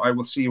before, I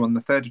will see you on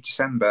the 3rd of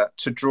December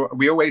to draw.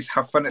 We always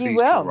have fun at these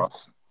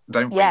draw-offs,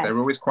 don't we? Yes. They're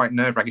always quite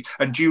nerve-wracking.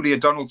 And Julia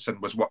Donaldson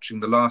was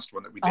watching the last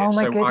one that we did. Oh,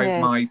 my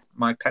goodness.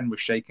 My pen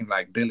was shaking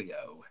like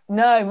Billy-O.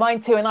 No,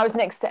 mine too. And I was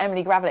next to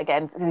Emily Gravel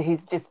again,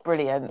 who's just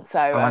brilliant. So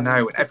I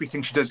know.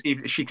 Everything she does,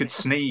 even she could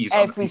sneeze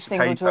on a piece of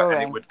paper drawing.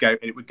 And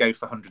it would go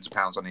for hundreds of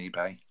pounds on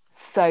eBay.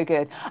 So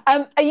good.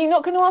 Are you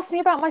not going to ask me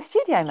about my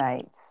studio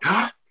mates?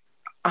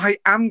 I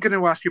am going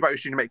to ask you about your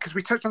studio mate, because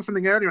we touched on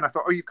something earlier and I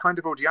thought, you've kind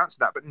of already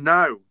answered that. But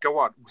no, go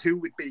on. Who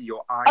would be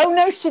your idol? Oh,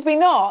 no, should we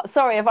not?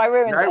 Sorry, have I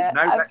ruined it?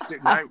 No, let's do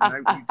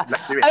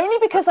it. Only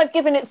because I've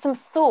given it some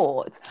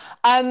thought.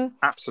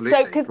 Absolutely.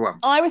 So, because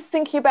I was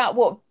thinking about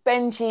what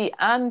Benji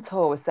and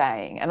Tor were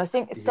saying, and I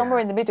think it's somewhere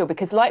in the middle,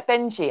 because like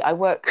Benji,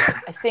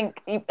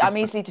 I'm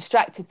easily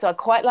distracted, so I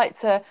quite like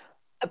to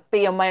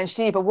be on my own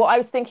studio. But what I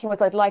was thinking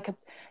was I'd like,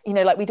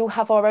 we'd all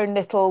have our own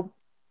little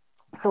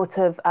sort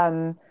of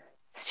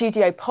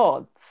studio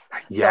pods.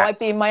 Yes. So I'd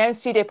be in my own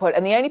studio pod,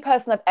 and the only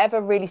person I've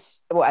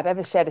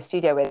ever shared a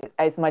studio with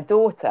is my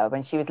daughter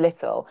when she was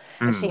little,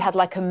 and she had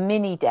like a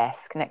mini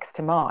desk next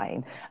to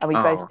mine, and we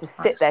both just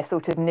sit there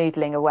sort of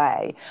noodling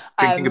away,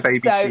 drinking a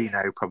baby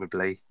Chino,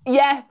 probably.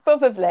 Yeah,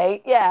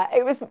 probably. Yeah,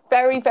 it was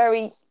very,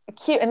 very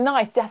cute and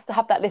nice just to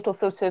have that little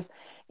sort of,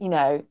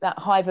 that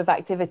hive of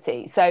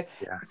activity. So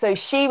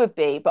she would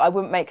be, but I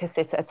wouldn't make her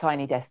sit at a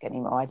tiny desk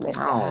anymore. I'd let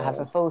her have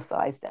a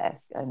full-size desk.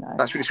 I know.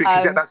 That's really sweet.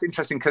 That's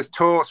interesting, because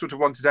Tor sort of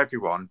wanted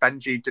everyone.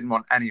 Benji didn't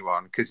want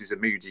anyone because he's a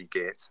moody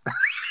git.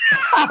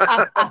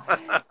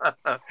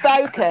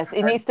 Focus.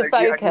 He needs to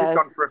focus. And you've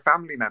gone for a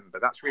family member.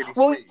 That's really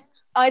sweet.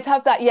 I'd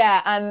have that,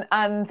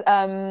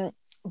 and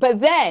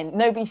but then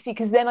nobody see,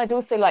 because then I'd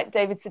also like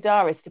David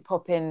Sedaris to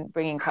pop in,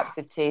 bringing cups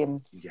of tea,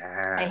 and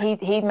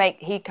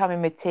he'd come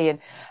in with tea, and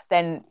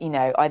then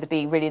either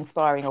be really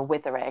inspiring or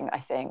withering. I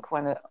think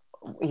when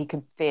he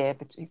could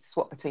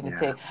swap between the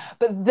two.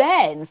 But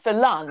then for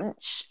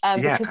lunch,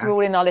 because we're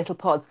all in our little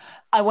pods,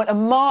 I want a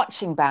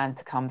marching band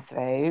to come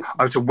through.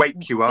 Oh, to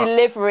wake you up,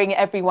 delivering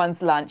everyone's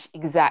lunch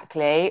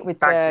exactly with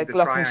the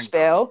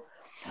glockenspiel.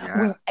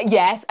 Yeah.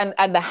 Yes,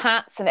 and the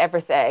hats and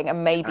everything,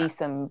 and maybe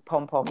some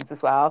pom-poms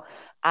as well.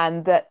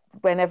 And that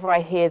whenever I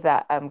hear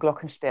that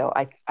glockenspiel,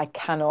 I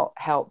cannot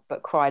help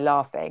but cry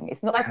laughing.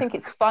 It's not, I think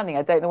it's funny,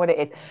 I don't know what it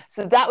is.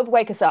 So that would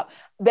wake us up.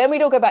 Then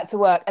we'd all go back to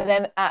work, and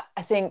then at,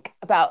 I think,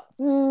 about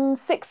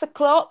 6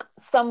 o'clock,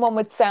 someone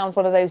would sound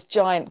one of those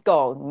giant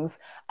gongs,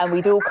 and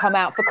we'd all come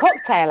out for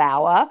cocktail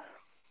hour.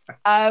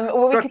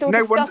 Or we could all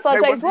discuss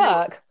our day's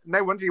work.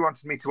 No wonder you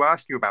wanted me to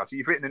ask you about it.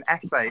 You've written an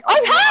essay.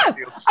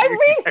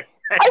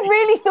 I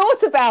really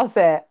thought about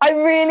it. I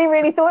really,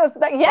 really thought about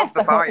that. Yes.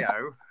 The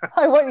bio.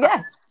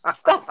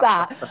 Stuff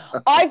that.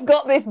 I've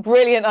got this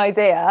brilliant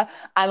idea,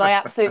 and I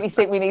absolutely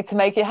think we need to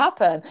make it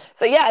happen.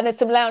 So and there's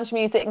some lounge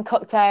music and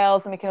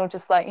cocktails, and we can all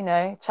just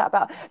chat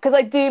about, because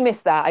I do miss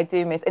that.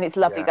 And it's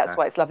lovely. That's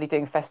why it's lovely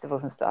doing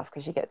festivals and stuff,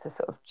 because you get to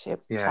sort of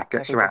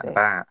gets you out and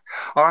about.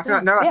 I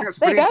think that's a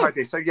brilliant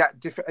idea. So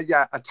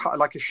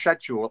like a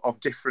schedule of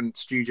different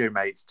studio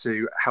mates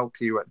to help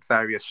you at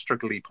various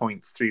struggly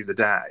points through the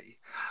day.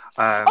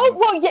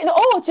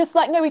 Or just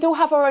we'd all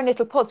have our own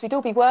little pods. We'd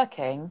all be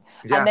working,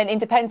 and then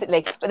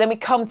independently, but then we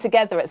come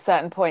together at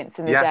certain points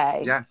in the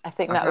day. Yeah, I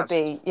think that would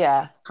be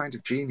kind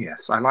of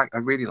genius. I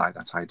really like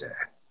that idea.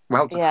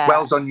 Well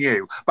done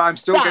you. But I'm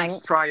still going to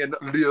try and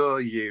lure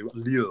you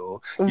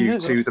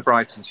to the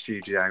Brighton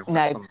studio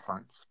at some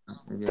point.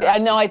 I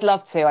know, I'd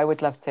love to. I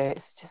would love to.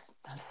 It's just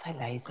I'm so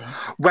lazy.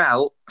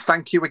 Well,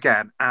 thank you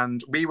again,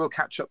 and we will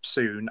catch up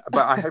soon.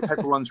 But I hope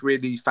everyone's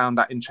really found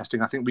that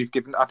interesting. I think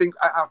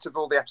out of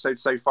all the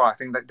episodes so far, I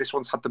think that this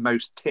one's had the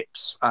most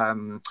tips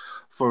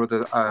for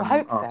the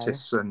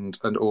artists and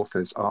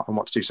authors on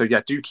what to do. So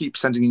yeah, do keep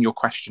sending in your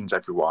questions,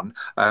 everyone.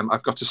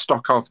 I've got a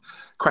stock of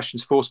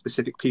questions for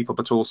specific people,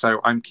 but also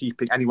I'm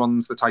keeping any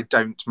ones that I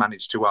don't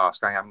manage to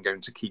ask. I am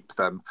going to keep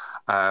them,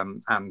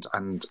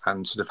 and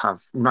sort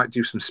of we might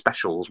do some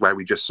specials where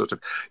we just sort of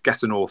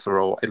get an author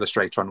or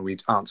illustrator on and we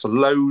answer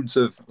loads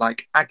of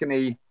like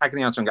agony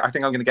answering. I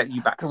think I'm going to get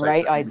you back.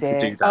 Great idea.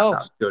 To do that.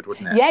 That'd be good,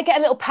 wouldn't it? Yeah, get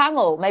a little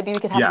panel. Maybe we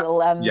could have a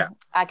little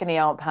agony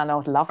aunt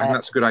panel. Love it. I think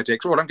that's a good idea.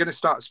 Well, I'm going to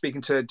start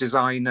speaking to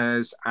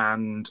designers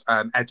and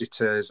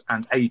editors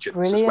and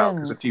agents as well,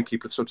 because a few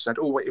people have sort of said,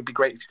 "Oh, it'd be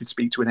great if you could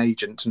speak to an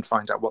agent and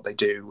find out what they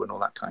do and all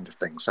that kind of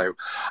thing." So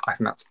I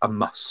think that's a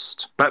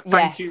must. But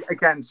thank you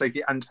again,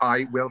 Sophie, and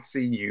I will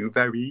see you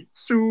very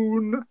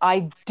soon.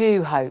 I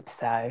do hope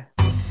so.